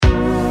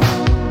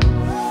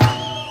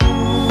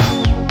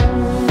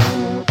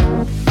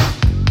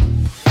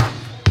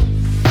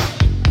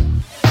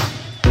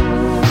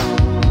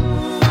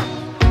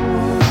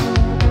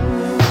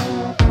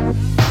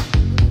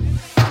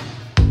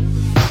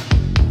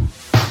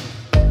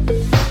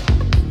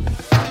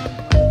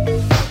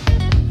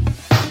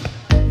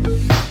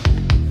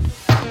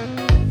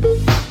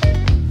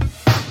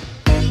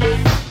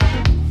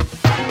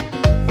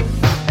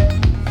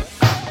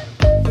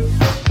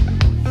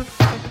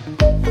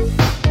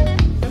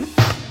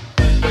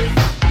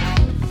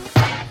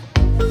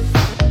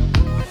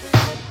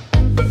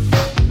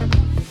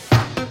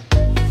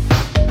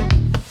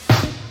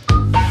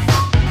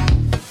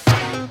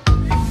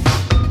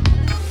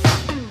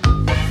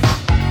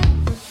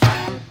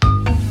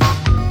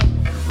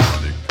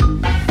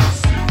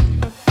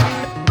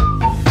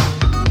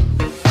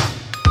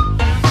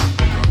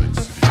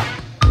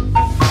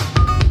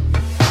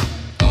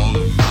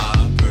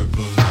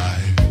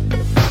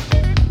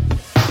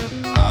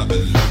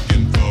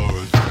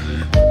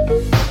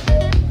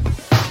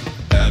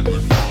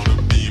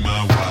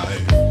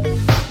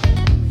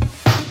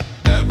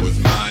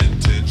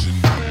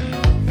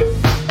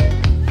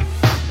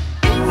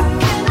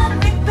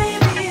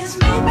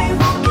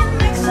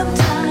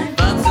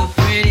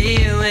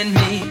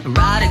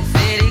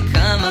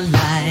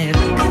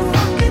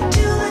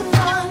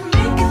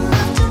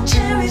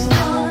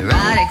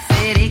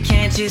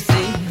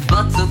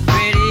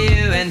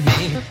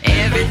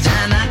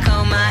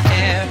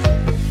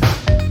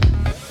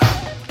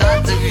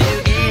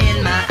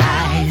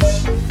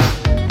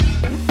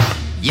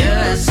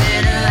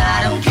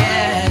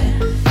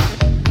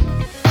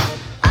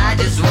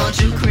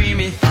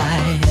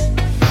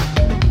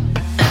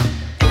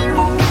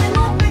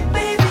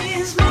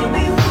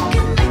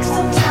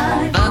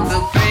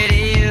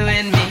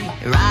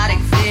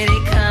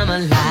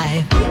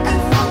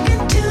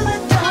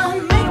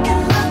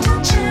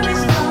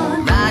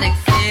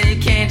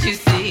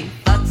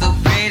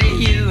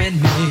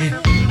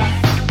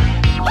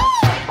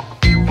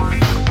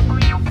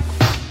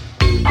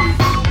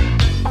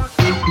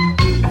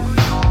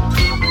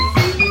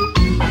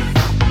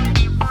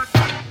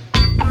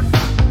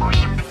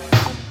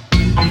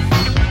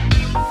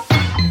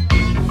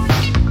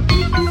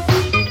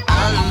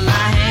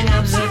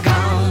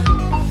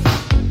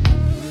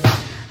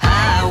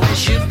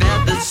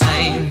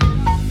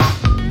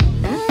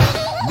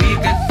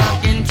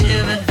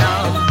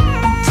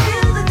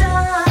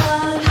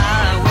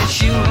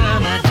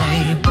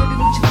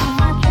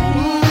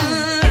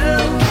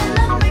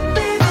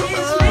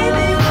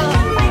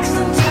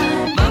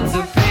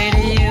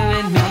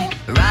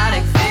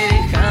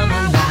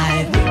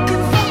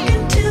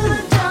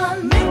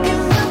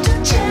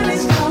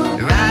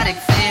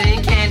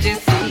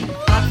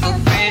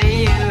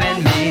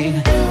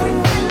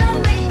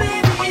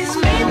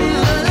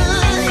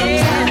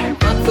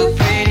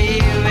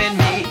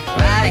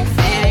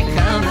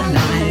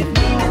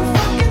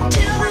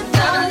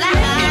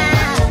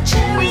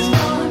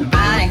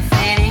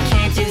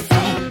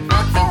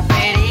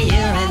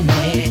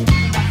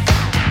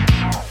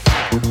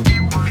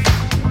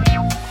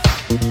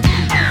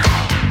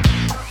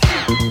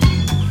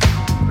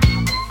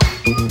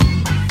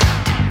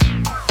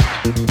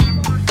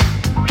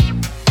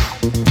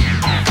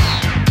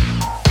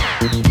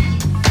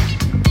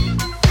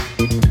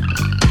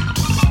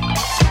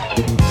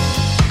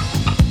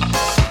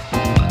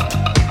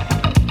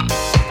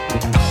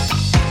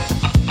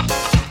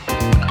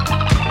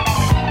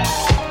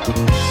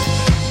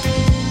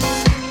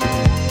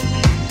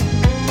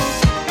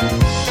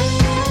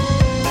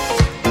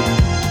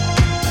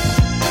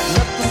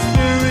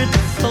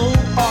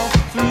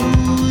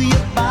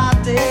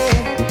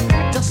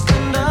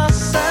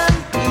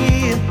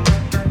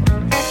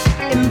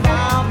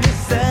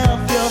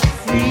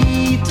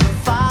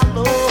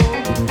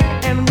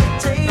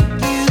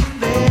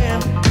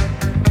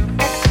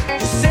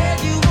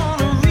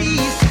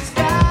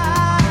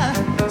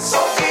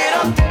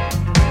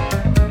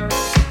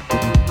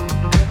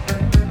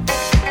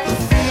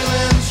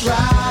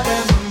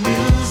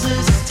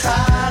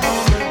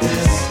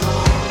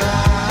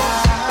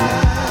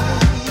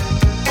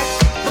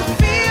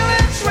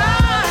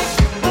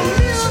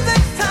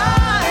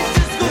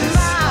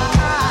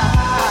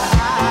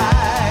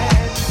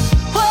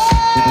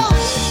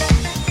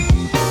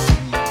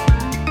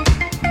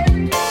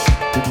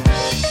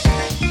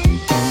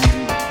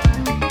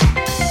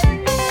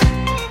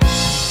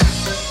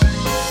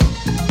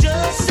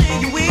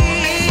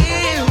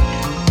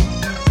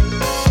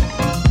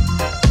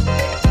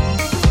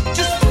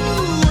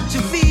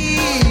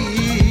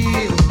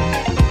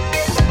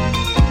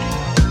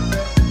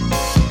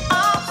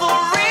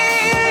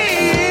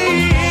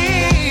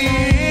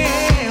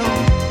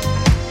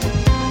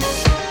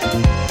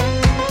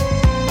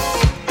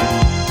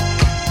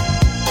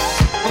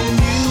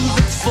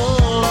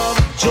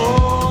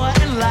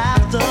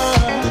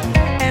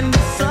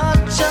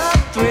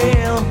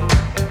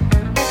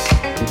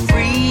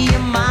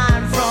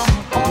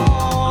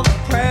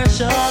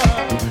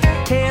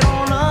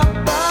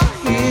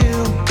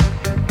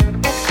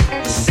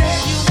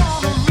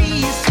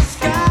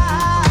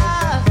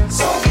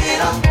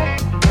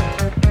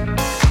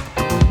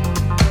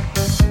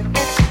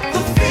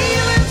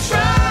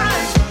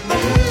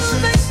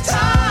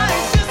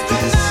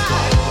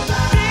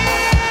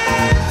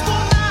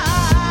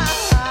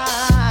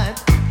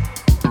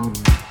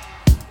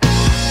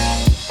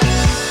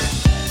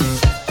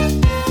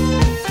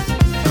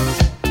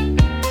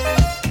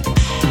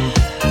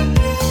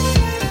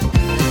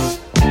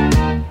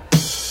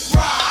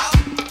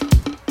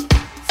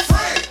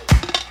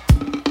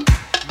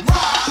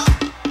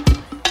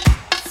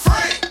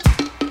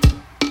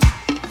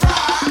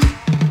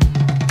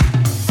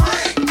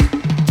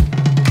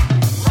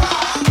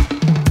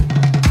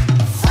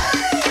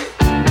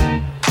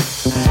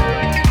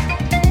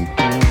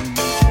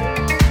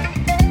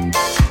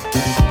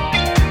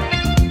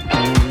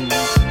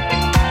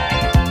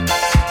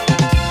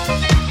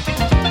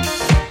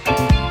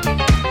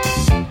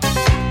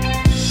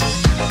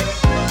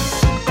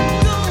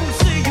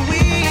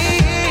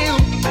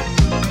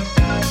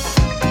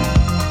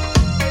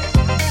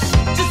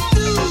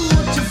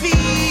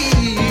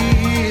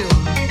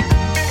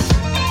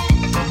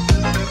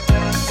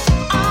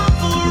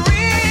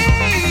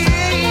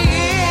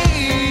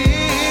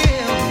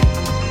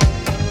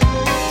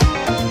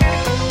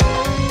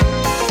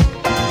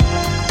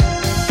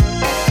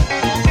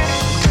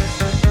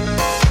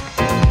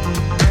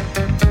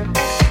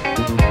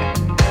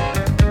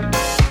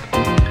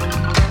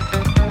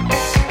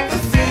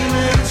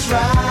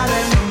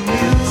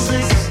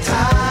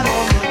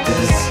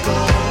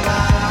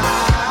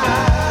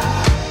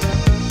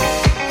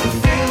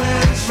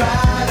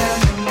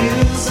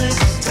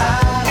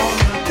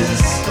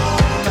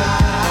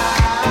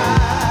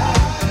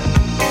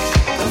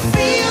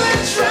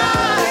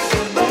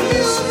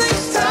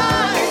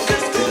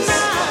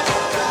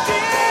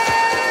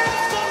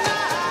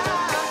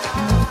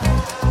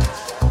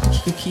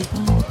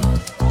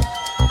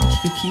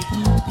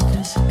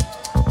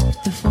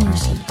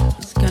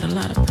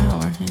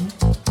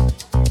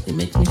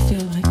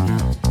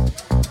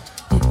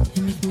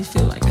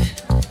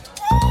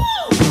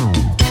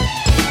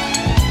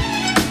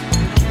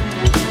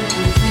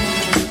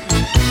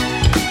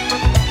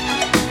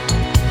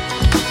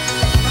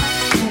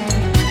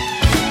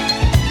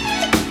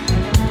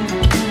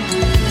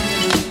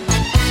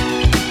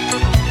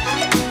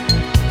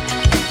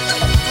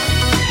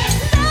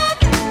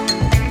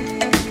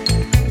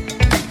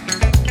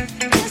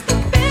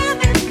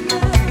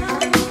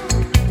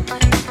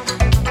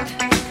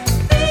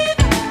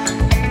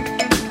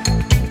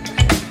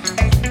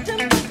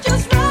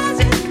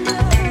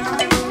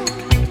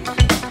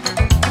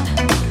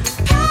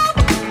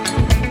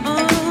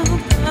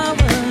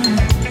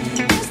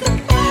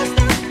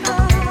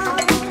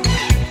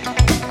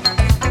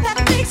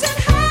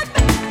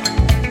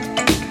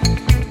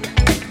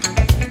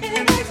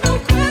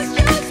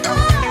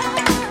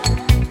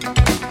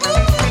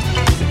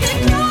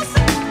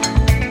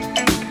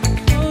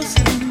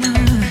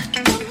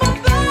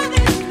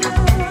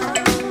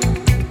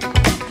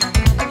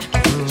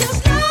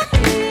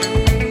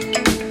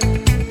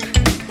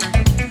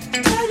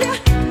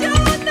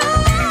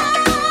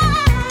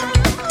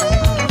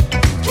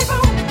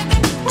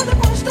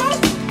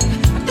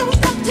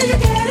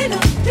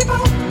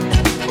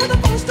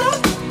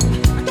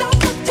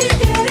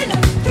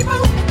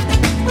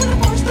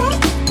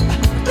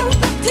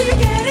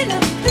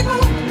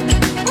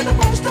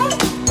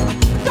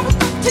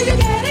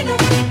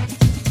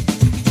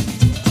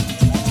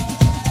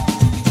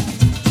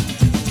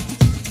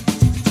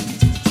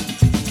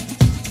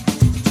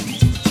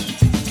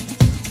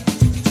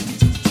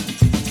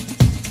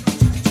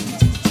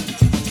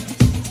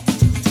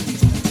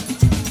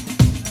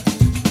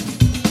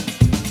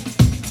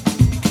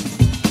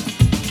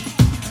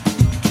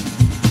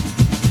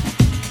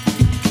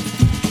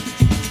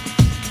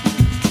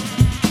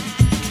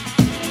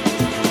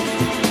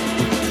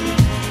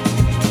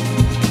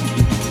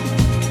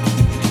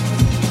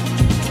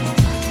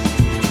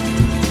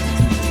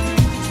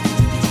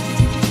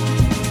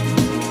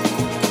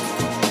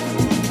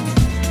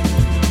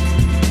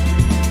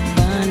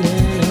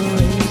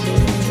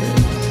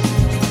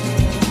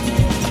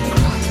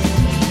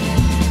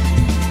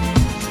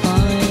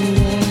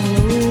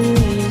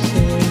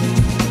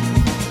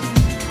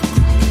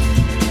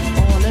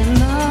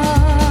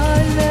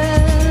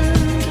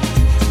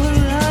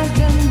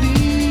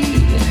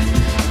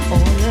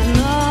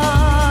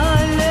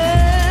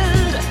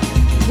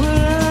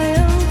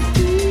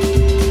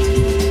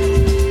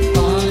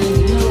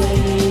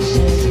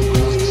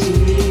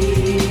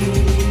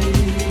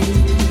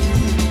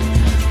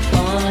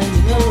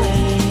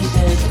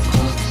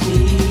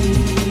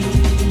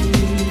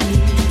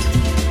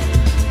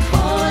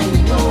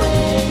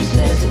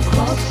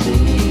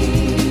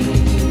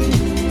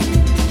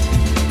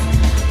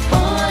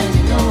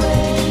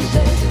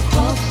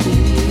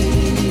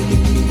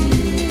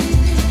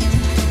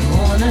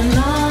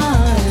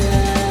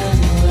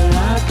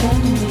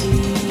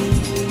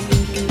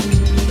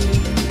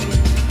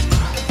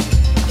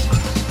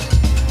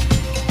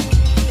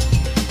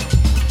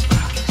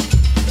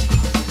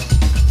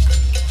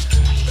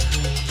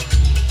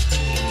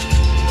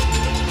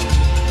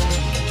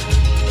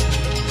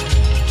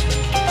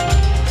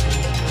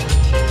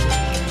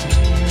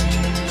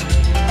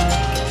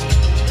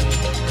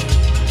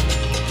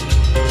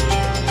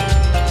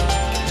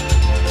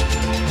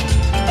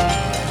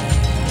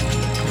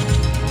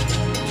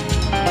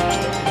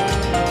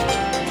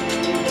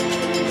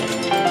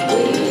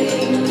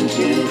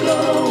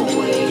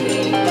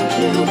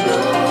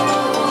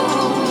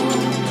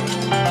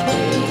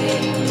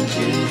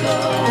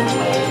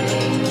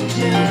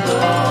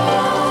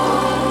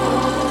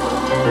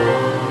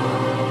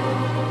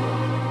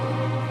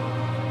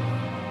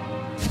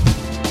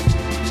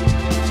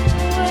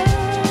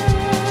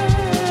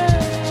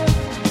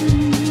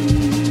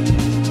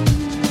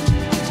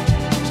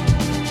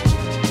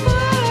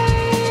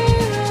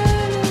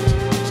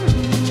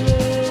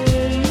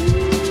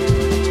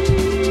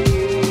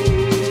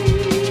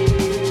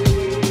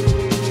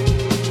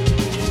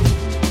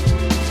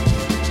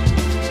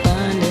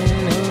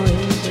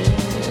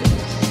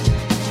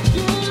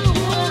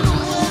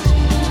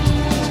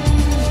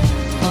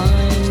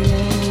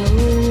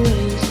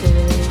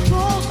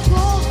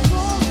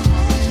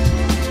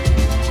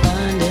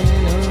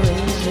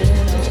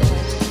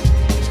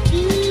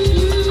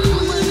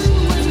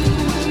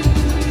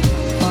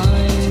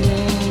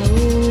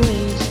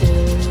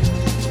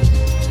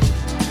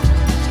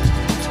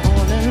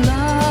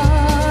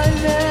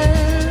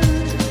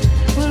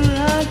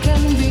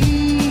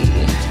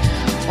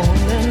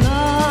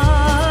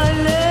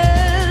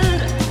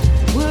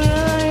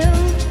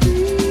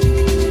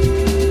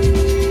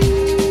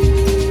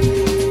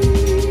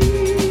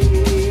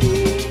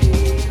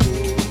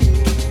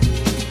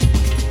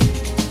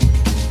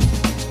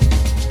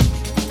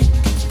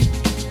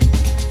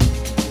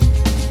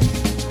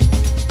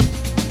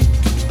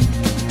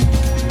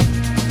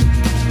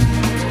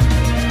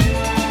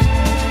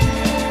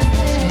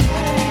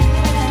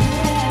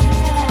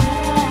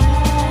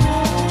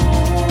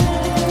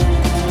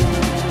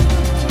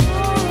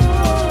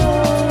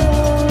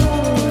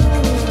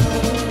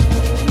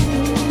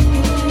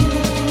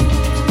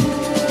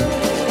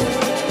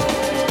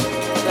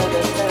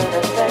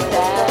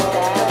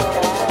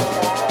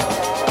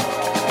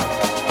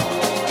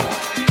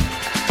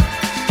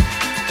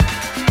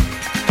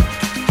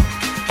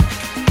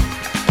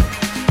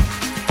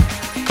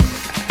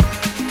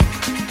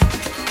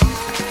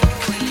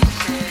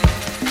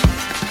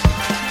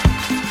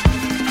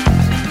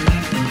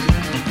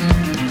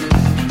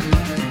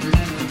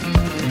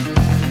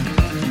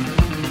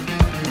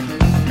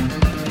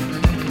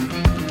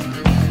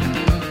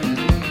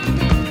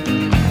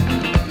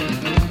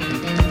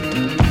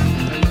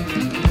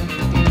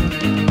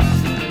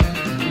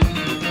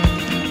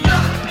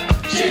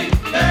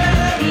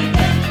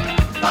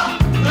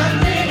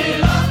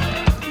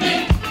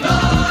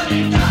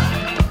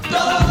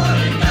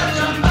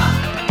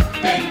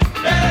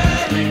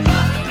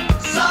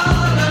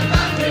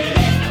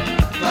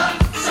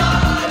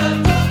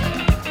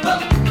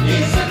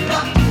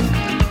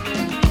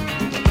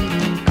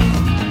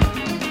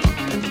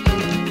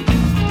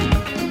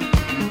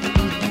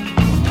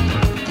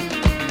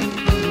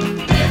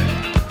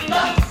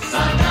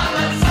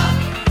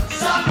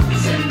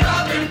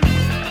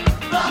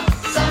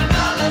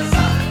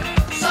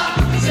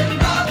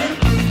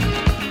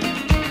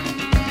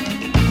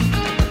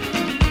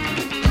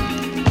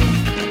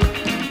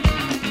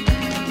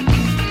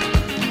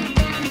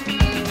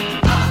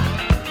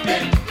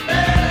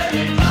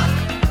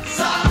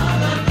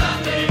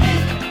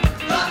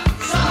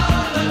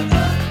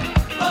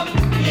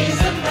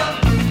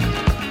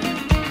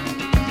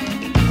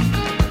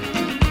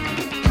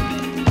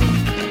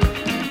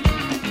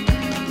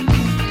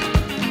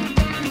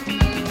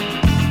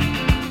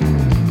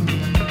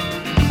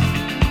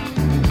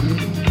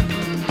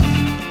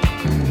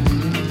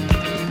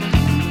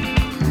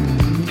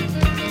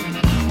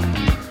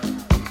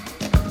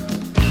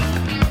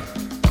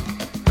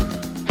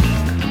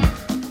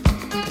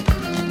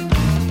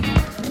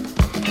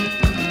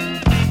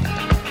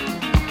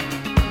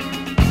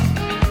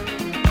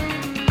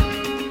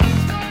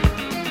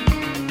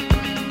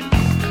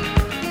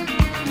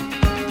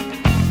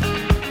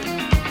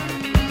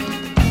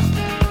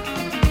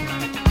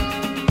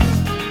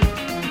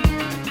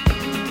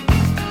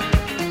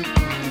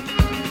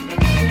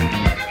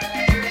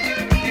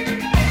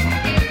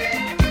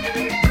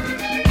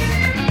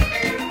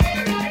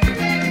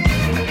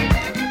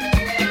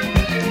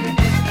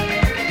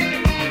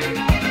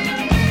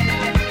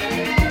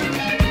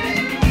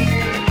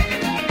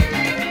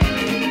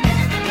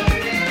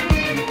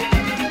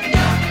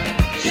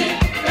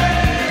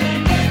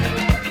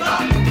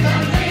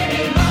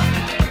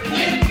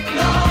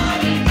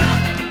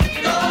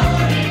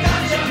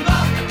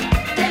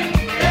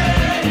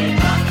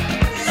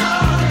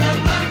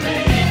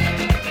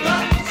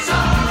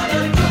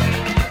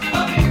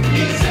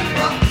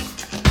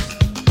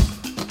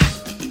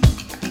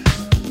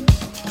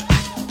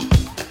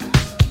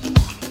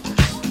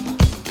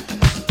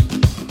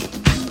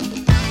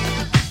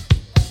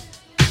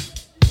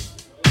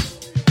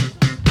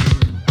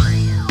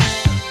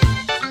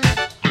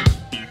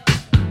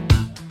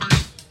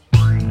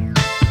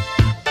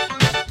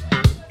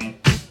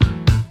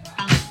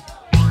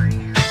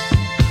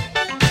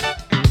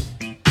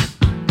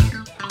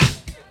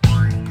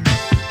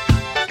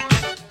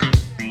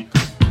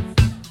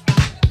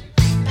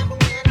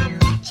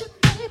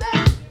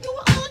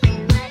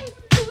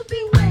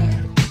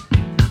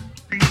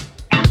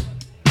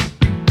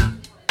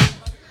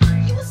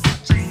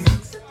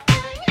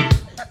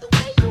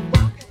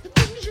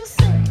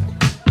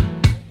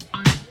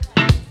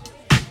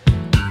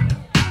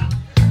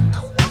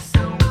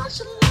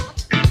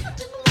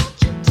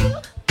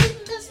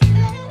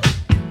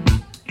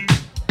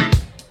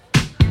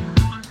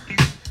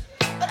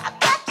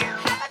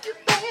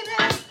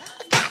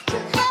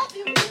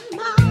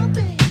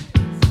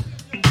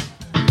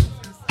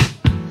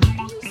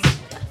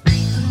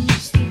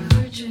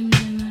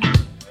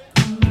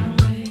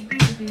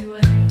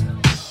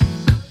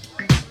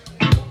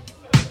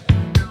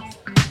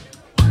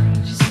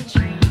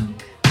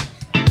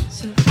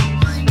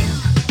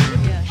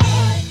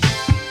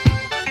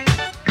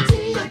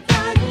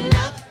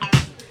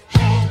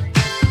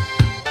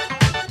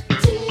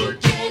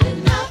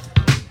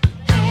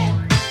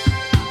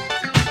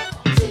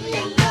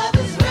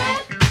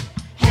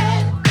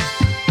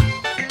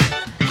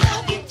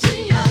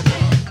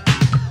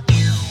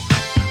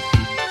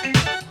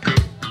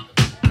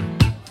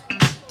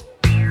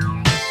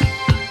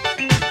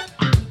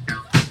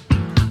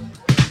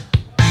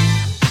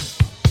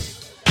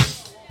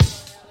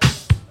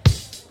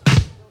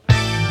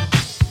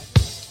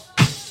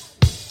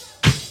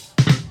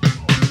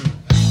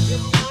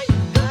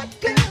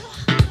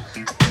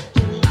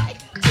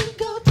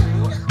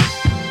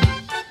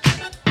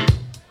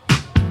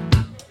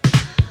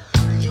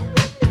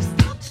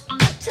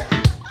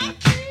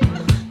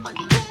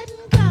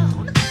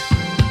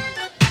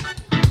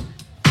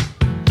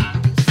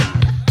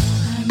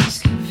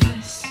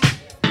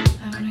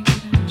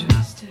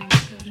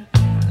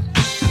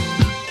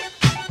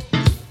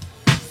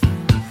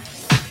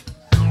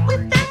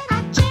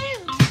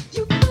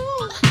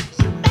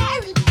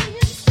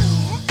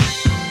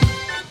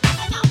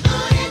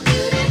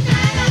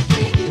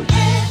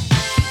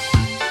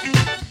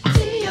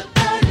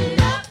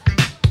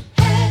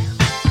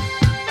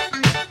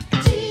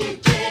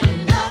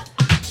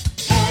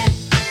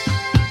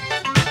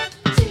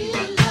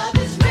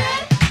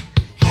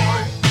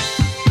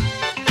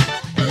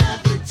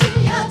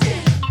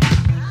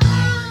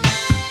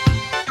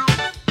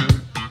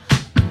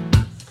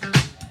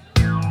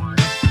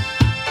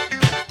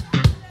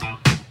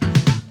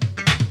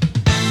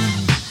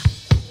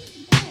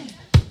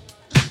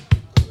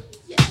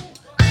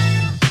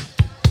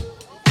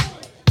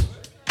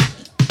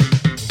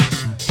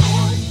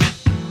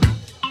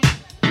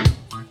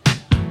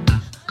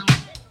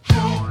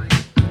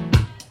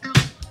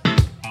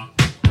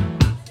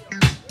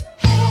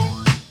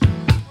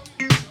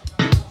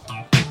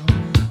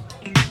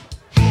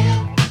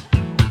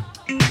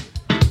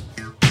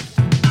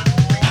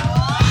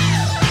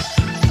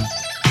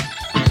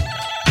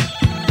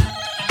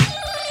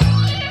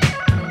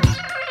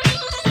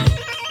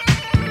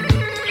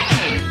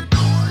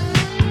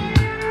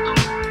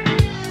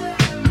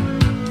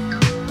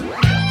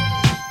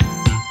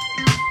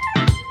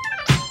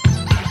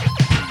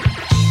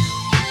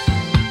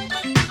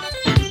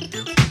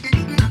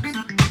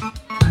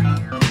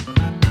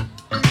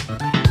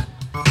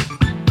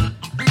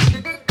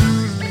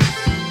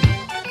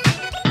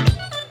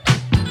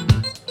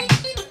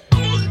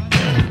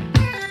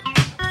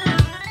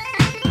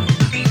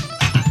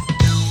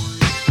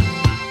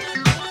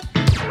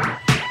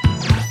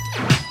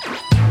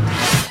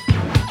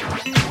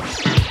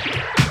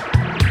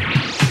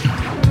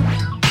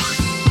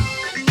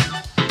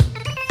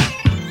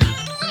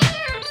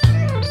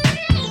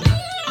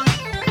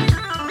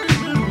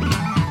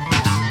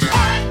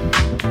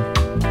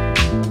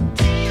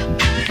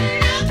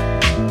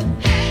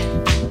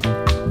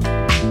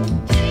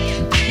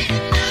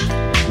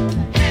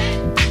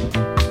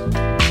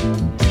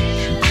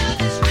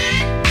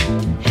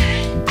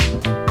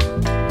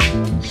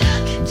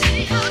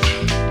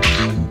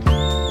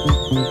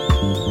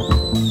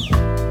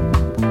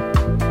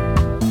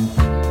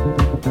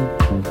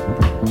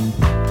You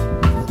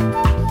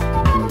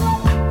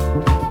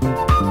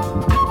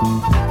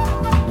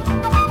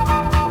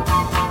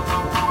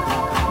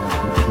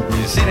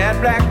see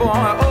that black boy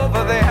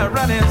over there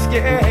running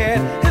scared.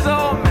 His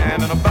old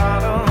man in a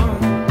bottle.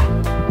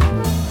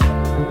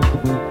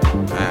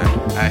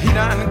 He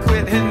done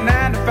quit his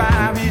 9 to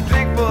 5. He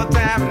drink full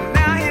time and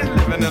now he's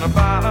living in a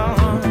bottle.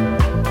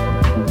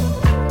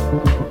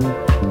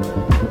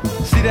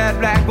 See that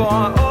black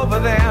boy over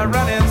there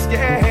running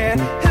scared.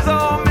 His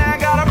old man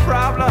got a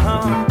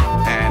problem,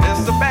 and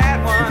it's a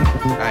bad one.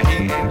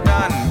 He ain't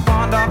done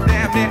pawned off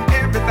damn near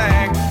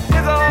everything.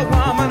 His old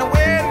woman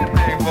waiting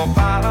big for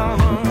bottle.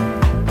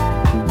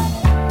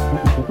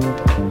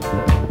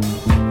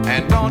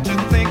 And don't you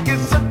think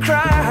it's a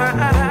crime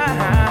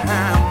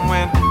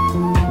when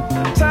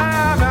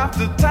time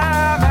after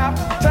time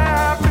after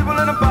time people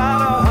in a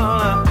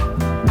bottle?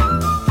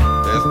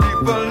 There's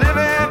people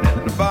living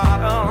in a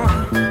bottle.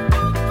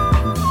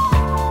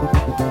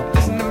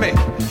 Listen to me.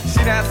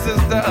 See that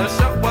sister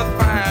sure was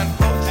fine.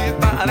 Oh, she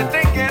started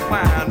drinking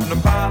wine in the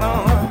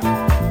bottle.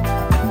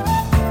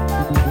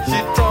 She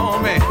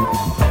told me,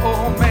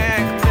 oh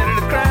man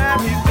committed a crime.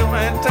 He's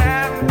doing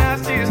time. Now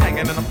she's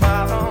hanging in a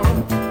bottle.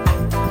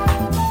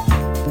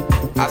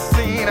 I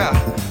seen her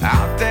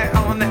out there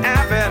on the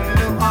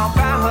avenue all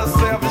by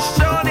herself. She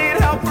sure need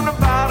help from the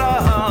bottle.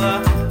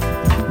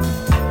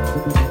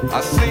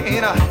 I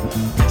seen her,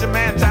 preacher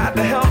man tried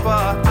to help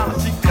her.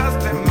 She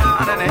cussed him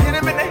out and hit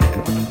him in the head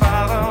with the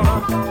bottle.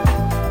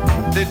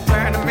 They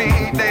turned to me,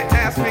 they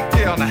asked me,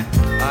 kill now.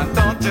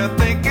 Don't you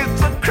think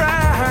it's a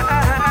crime?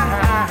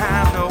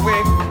 No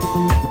way.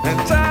 And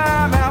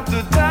time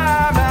after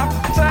time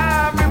after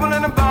time, people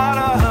in the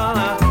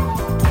bottle.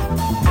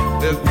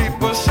 There's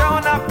people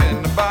showing up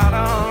in the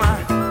bottle.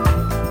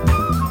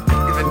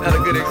 Give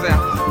another good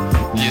example.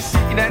 You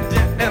see that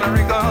gent in a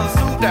wrinkled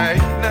suit there,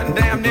 he done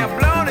damn near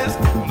blown his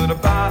cool in the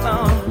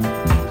bottle.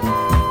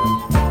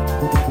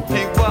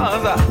 He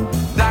was a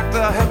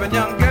doctor helping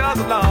young girls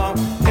along.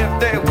 If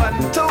they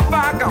wasn't too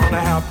far gonna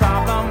have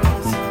problems.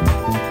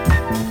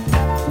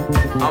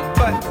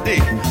 But the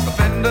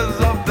offenders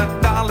of the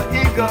Dollar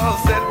Eagle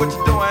said, what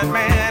you doing,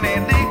 man,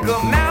 illegal.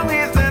 Now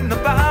he's in the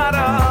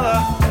bottle.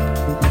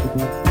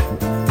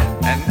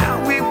 And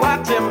now we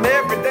watch him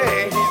every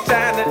day. He's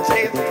trying to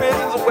chase the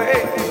prisons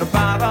away from the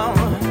bottom.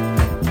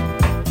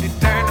 He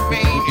turned to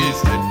me, he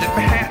said,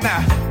 man,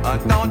 now,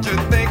 don't you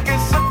think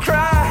it's a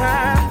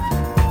crime?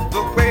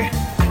 The way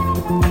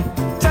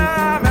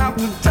time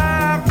after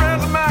time,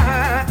 friends of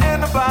mine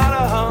in the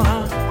bottom.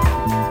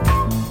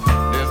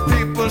 There's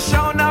people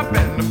showing up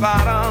in the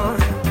bottom.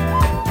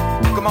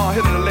 Come on,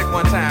 hit it a lick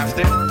one time,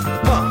 stick.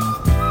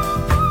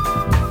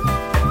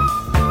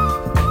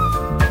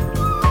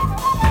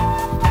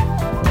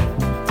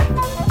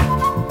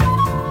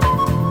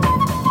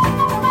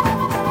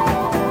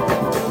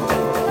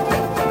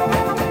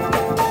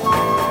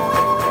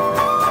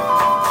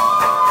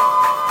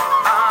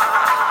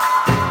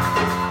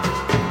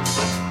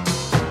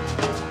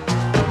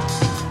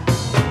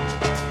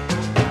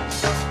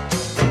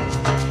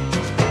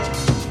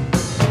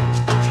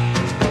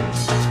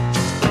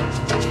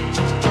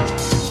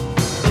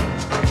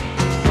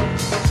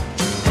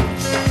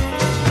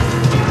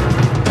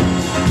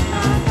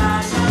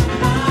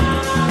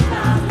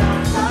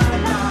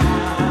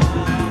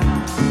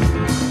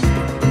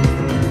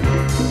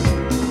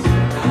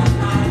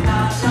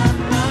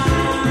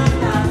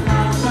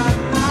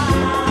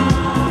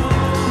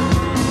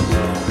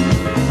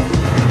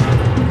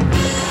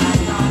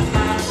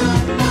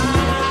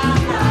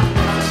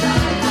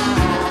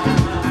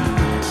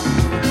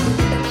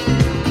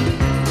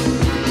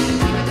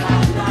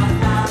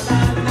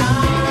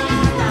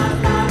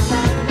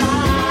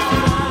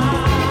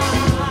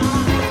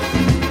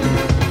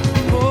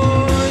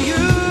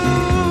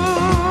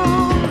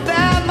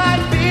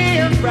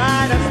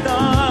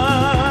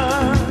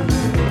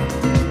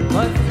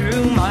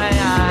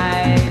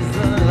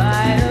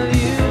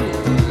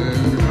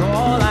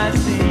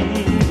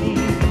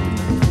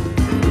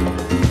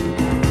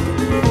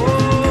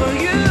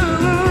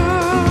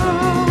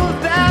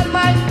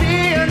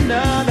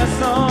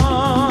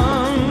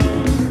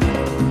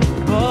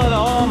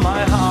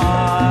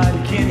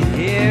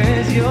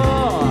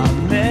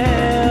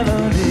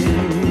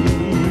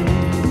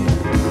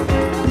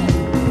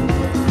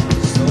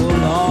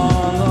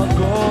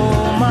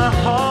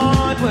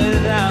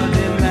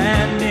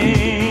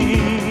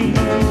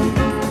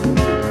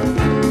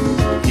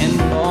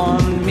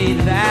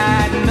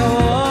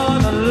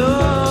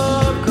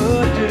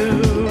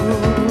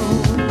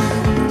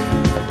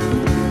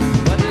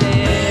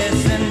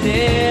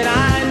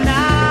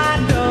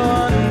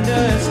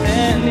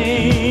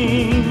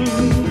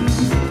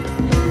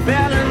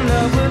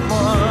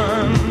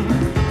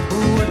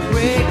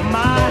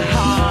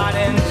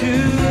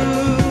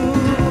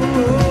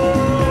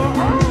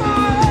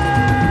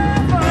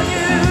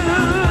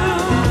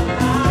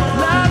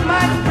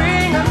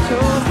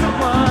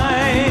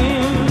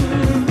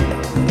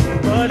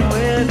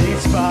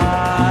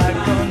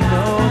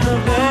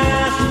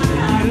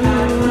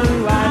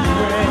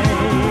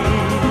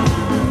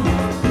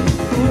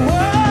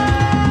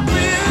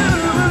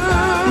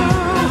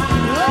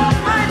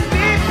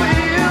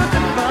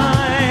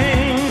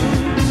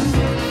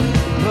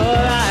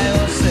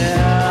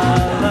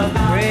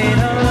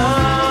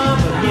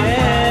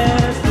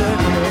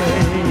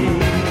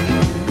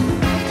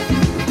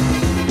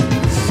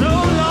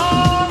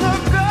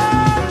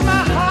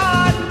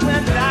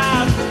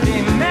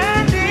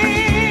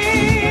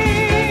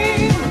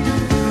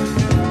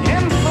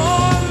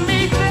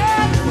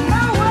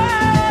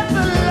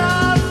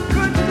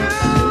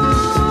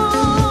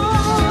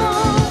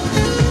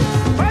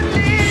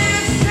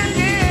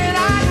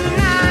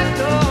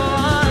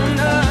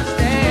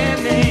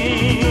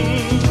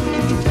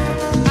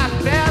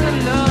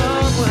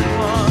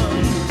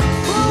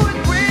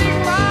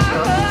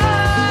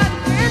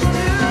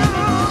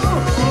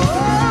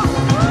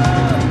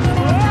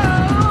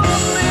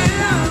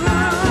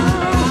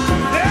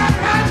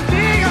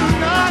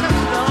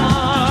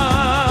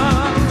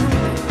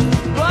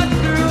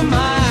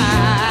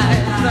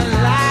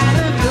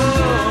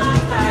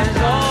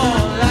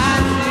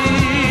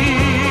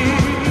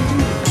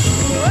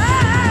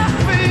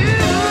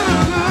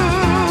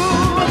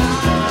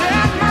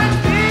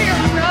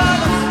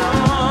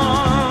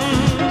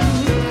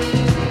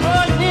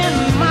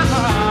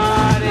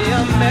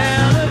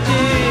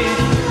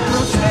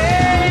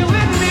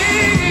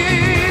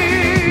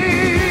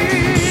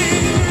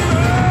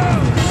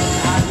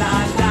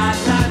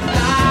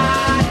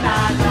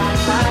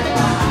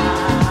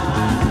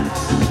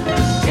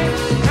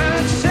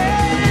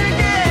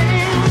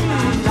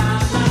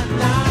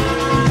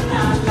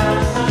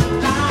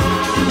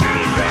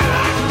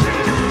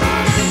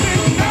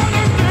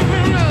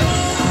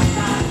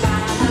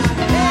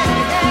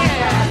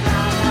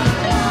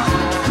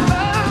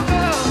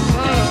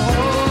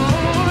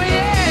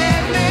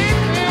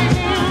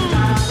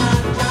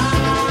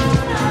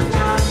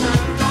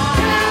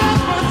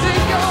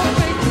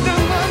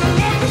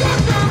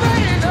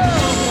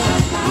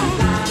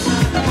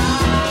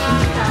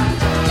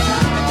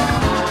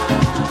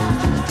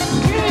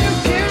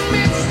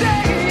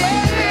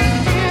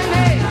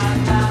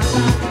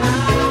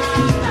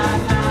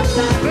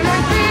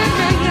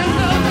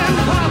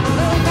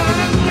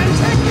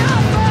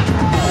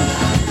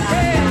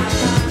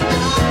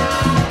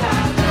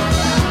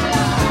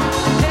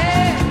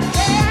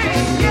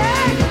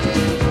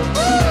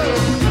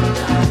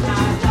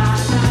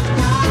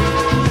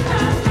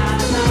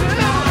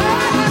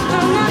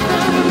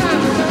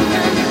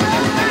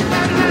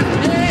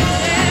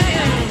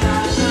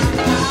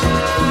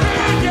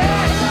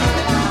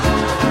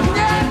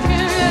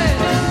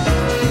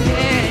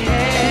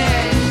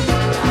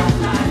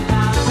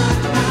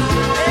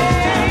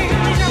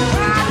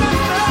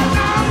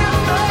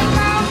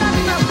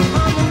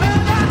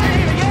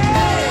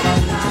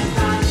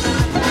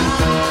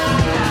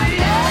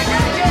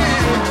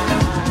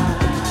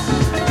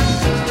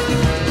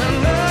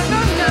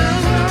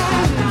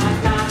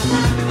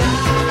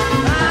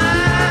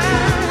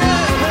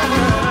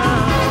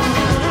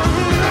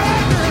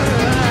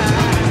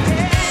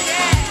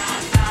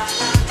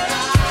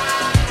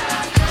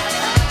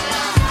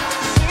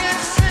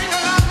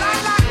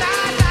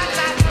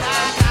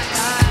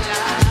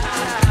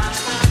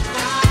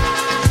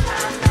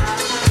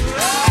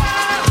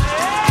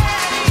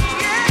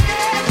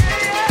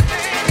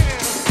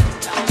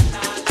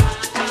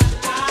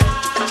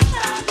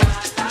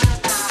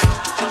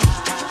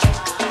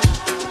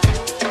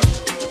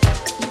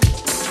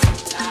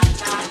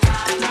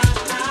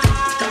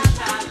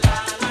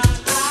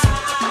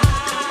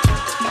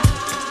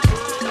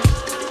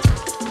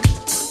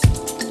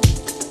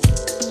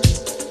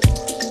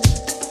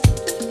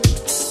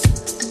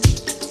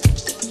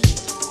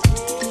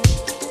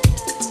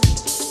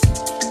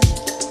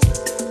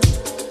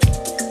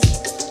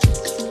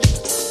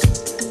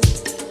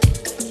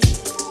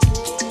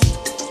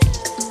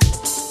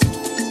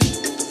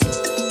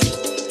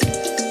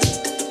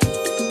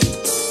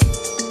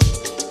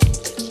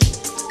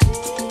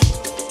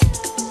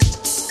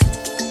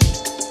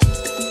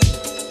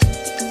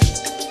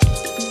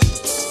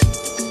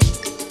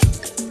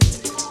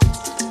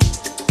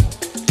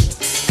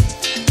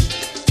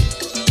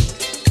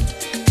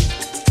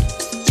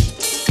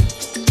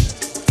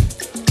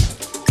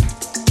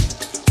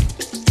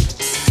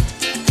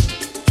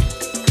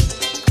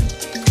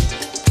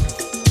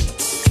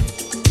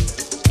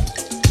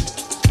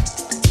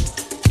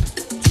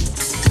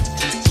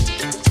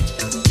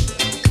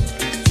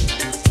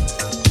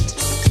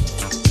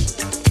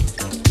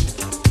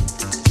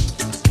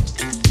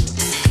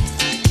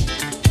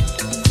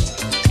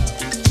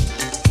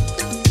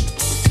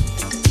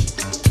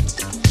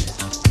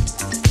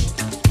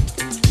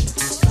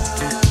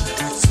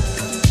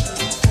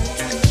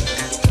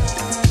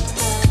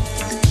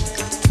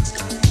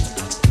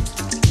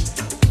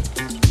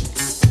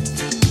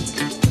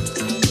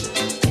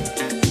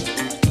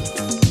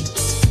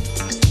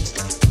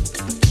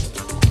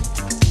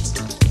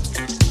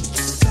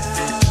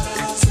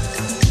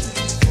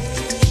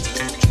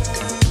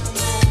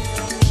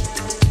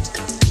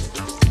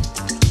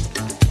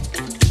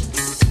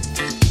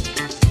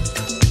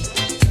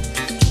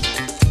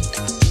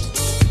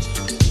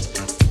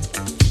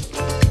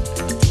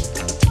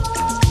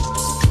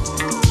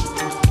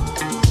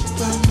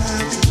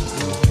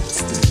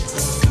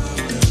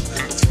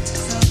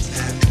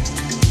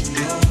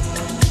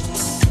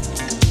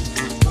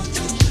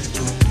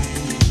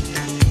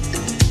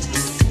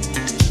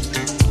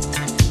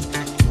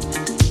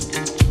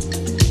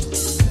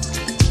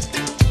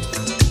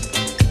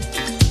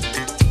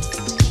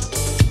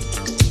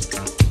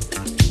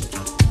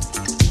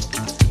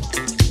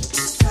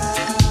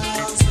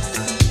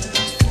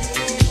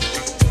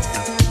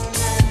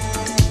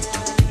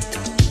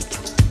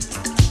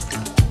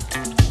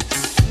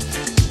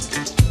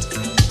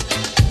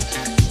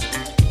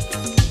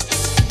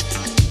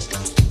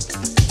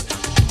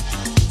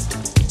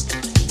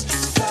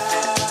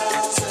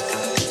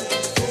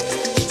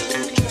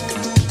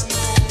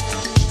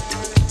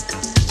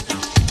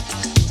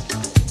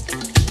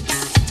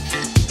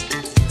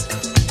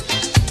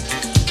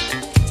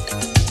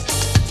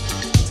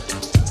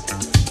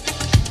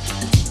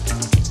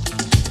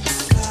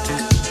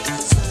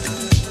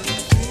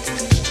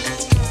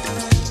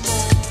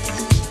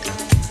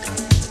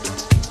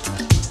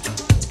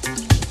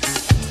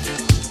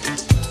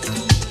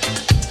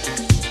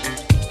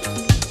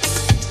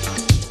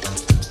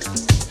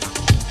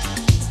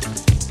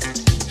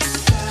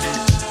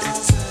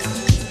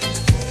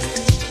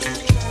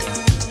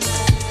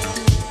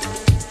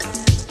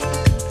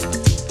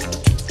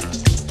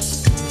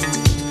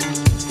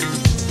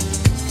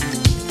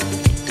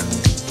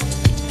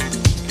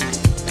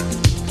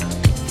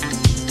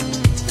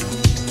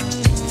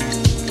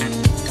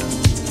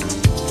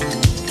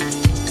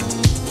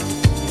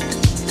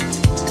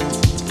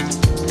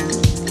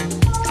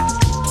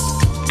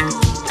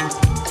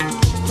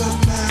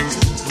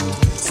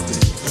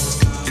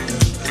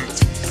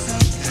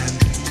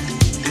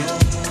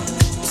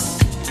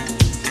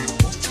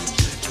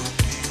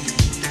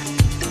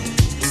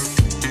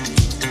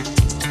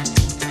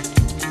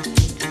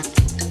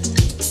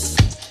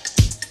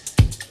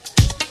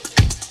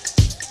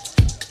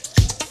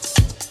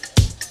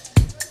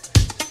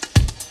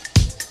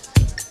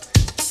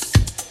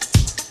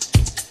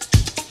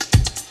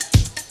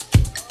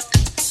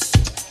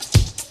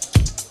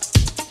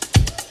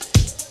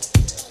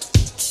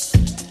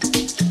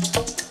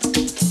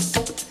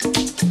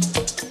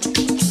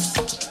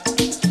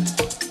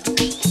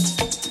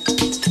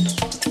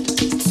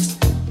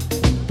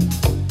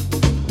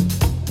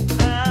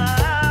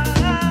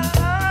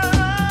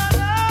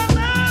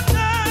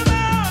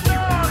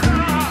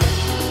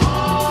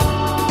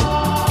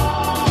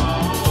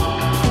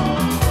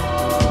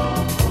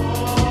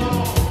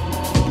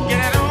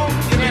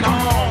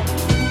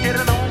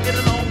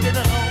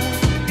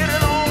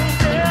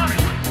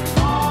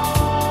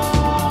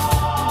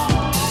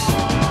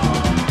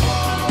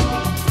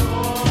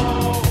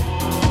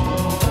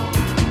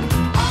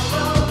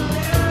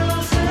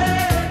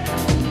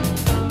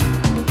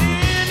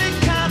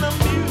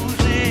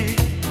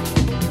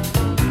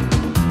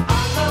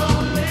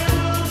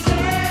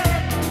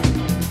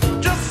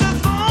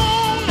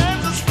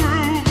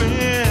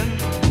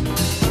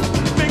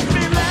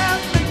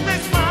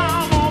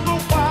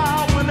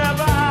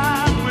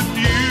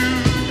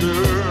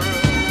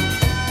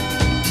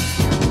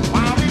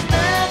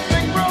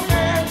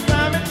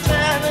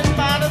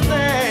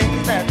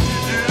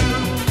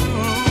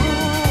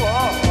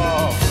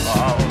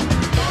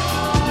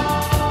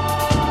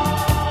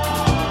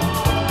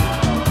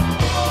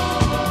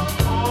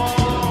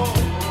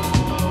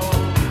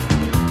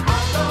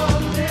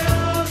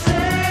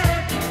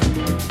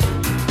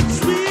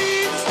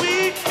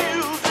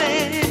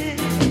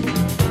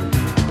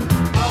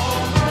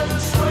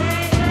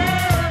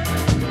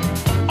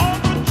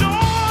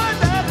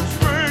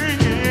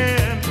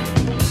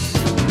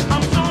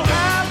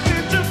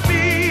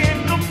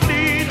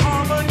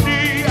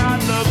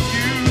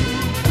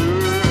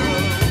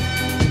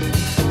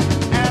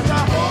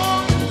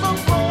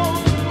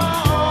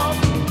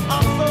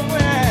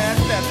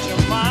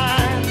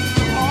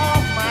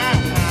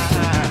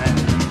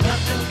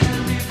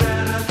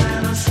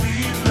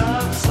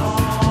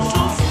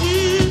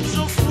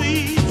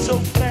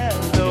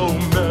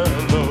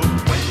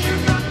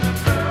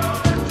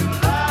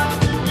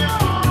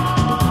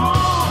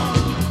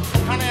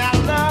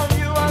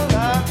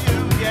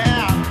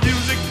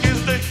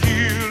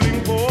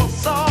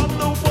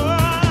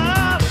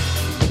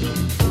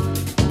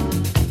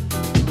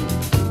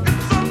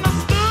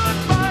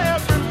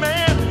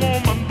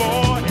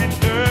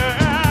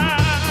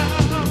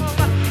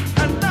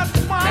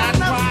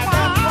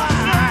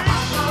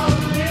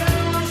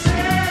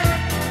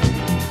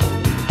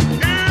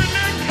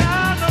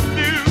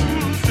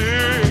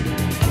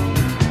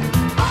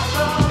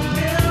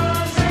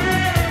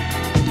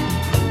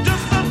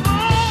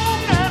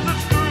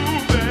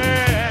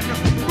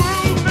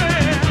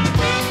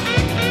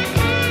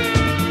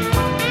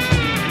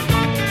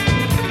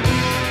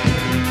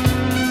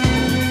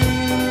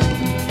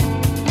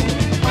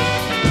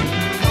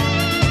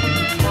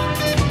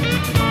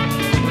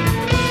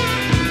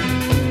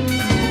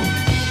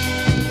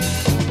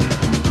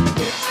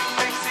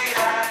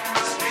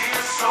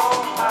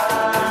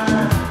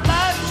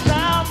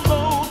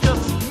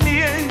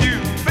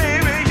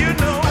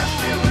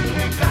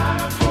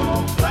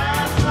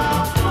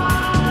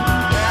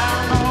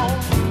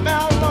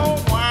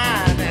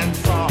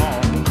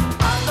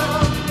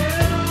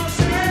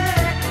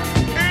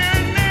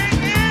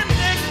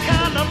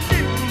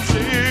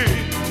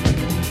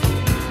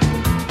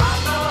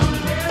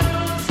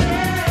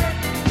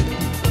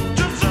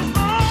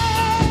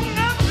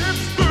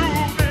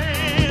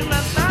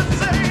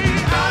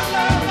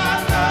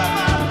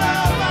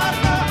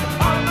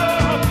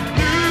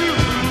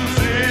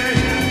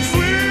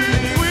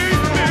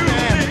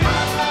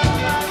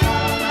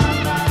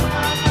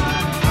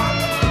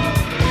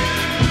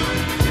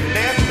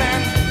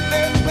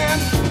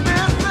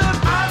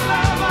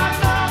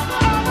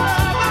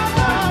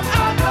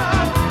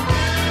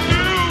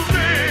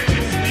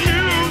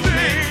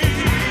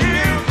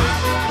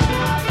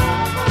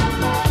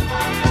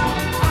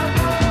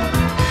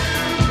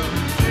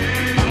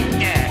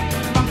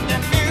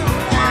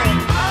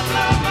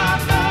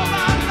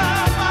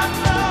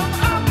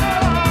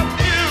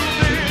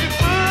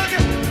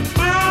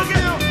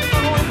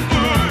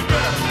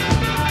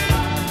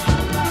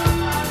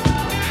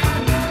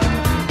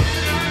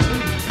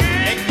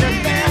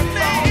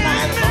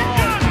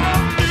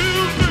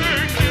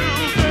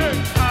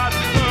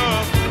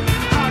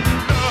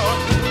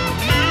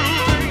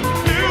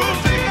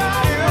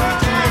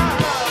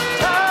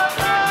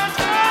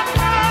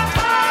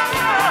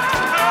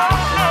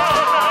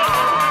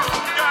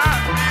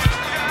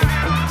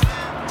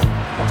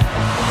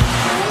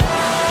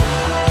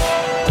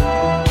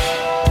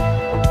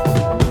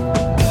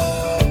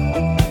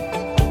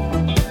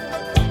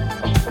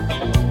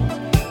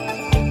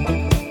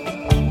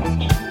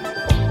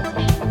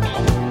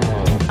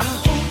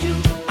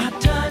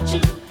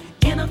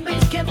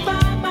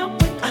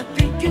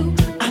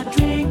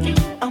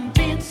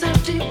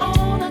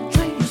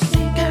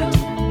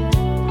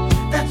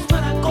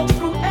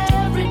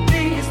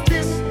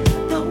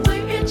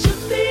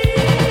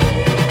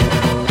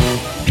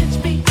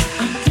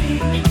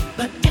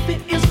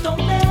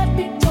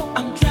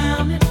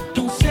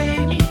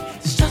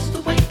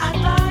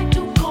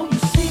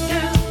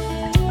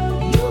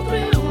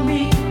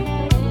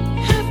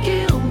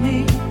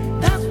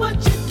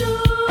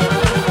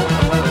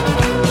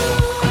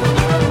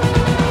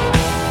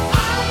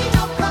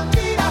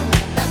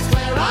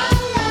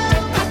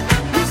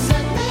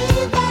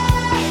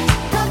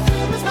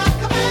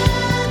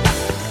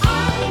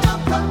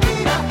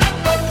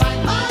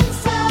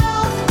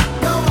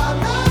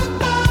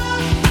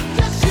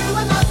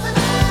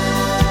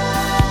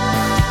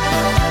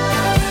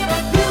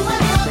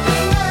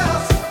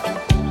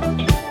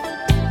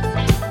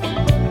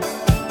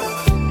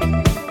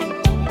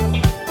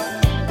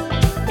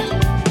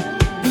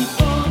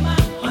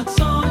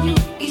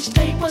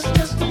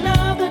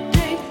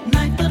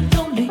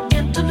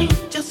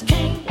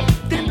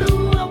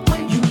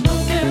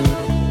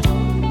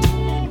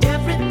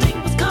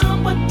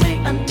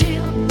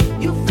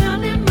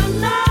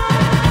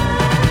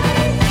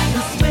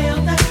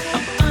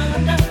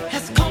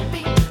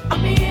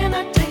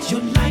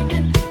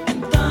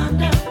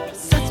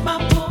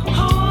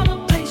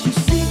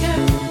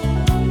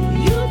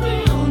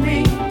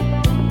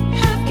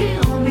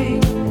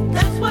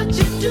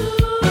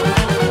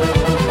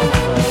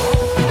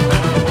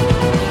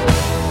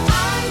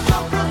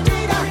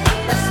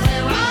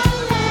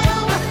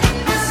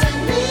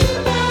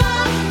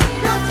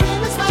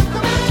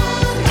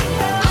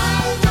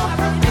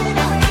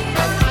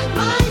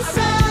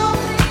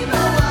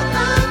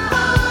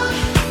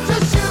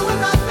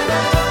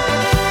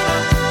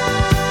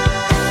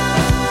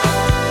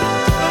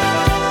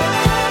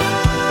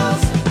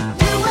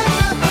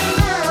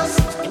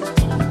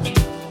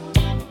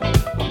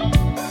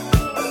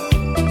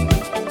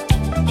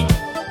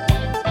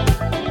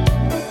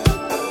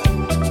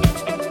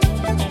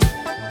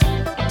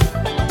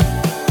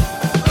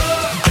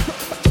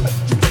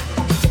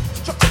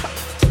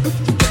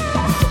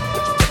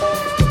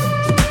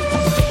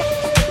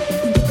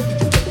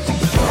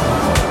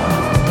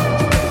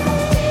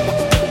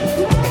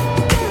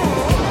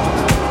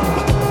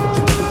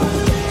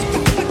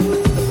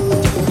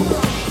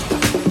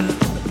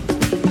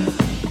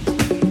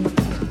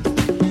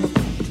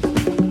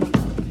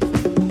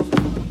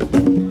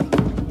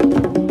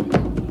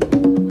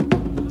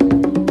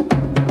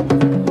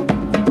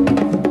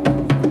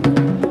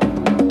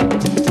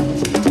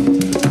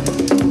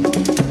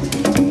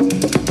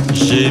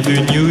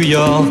 New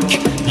York,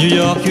 New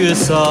York,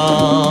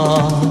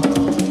 USA.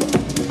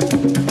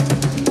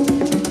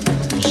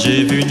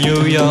 J'ai vu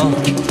New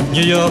York,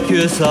 New York,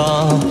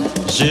 USA.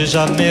 J'ai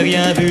jamais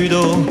rien vu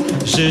d'eau,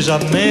 j'ai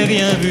jamais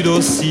rien vu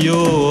d'aussi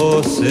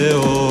haut. C'est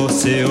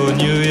au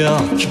New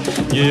York,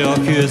 New York,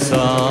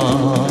 USA.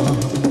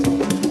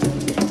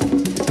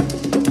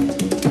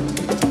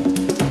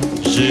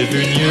 J'ai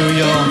vu New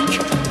York,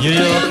 New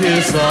York,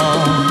 USA.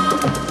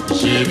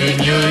 J'ai vu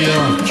New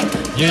York,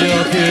 New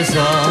York,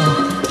 USA.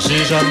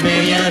 J'ai jamais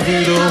rien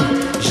vu d'eau,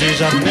 j'ai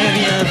jamais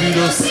rien vu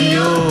d'aussi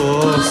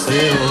haut.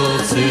 C'est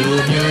au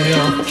New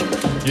York,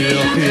 New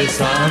York,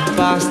 USA.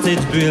 Empire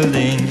State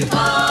Building,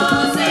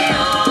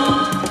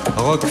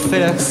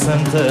 Rockefeller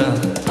Center,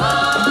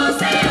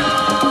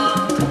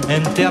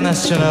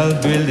 International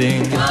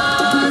Building,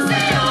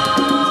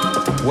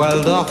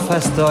 Waldorf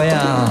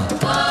Astoria,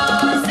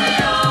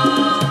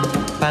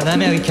 Pan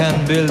American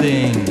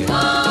Building,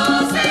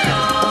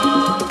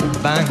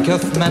 Bank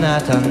of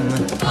Manhattan.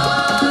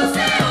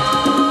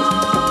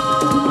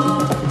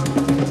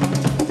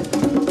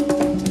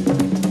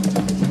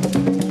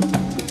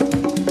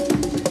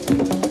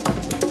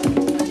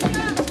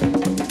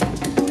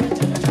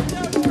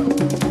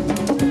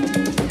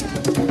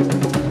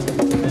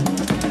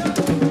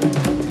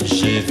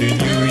 J'ai vu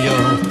New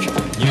York,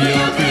 New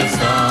York,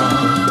 USA.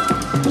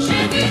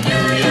 J'ai vu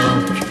New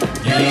York,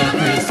 New York,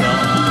 USA.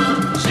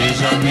 J'ai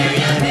jamais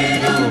rien vu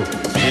d'eau,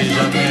 j'ai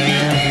jamais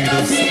rien vu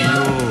d'aussi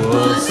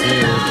haut.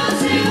 C'est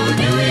au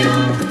New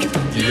York,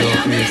 New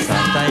York, USA.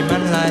 Time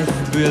and Life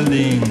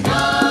Building,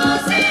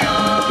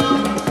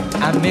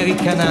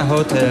 Americana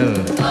Hotel,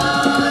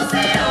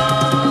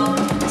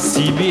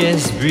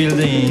 CBS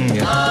Building,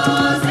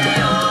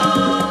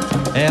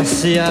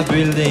 RCA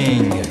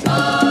Building,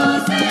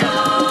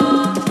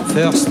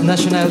 First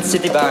National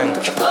City Bank.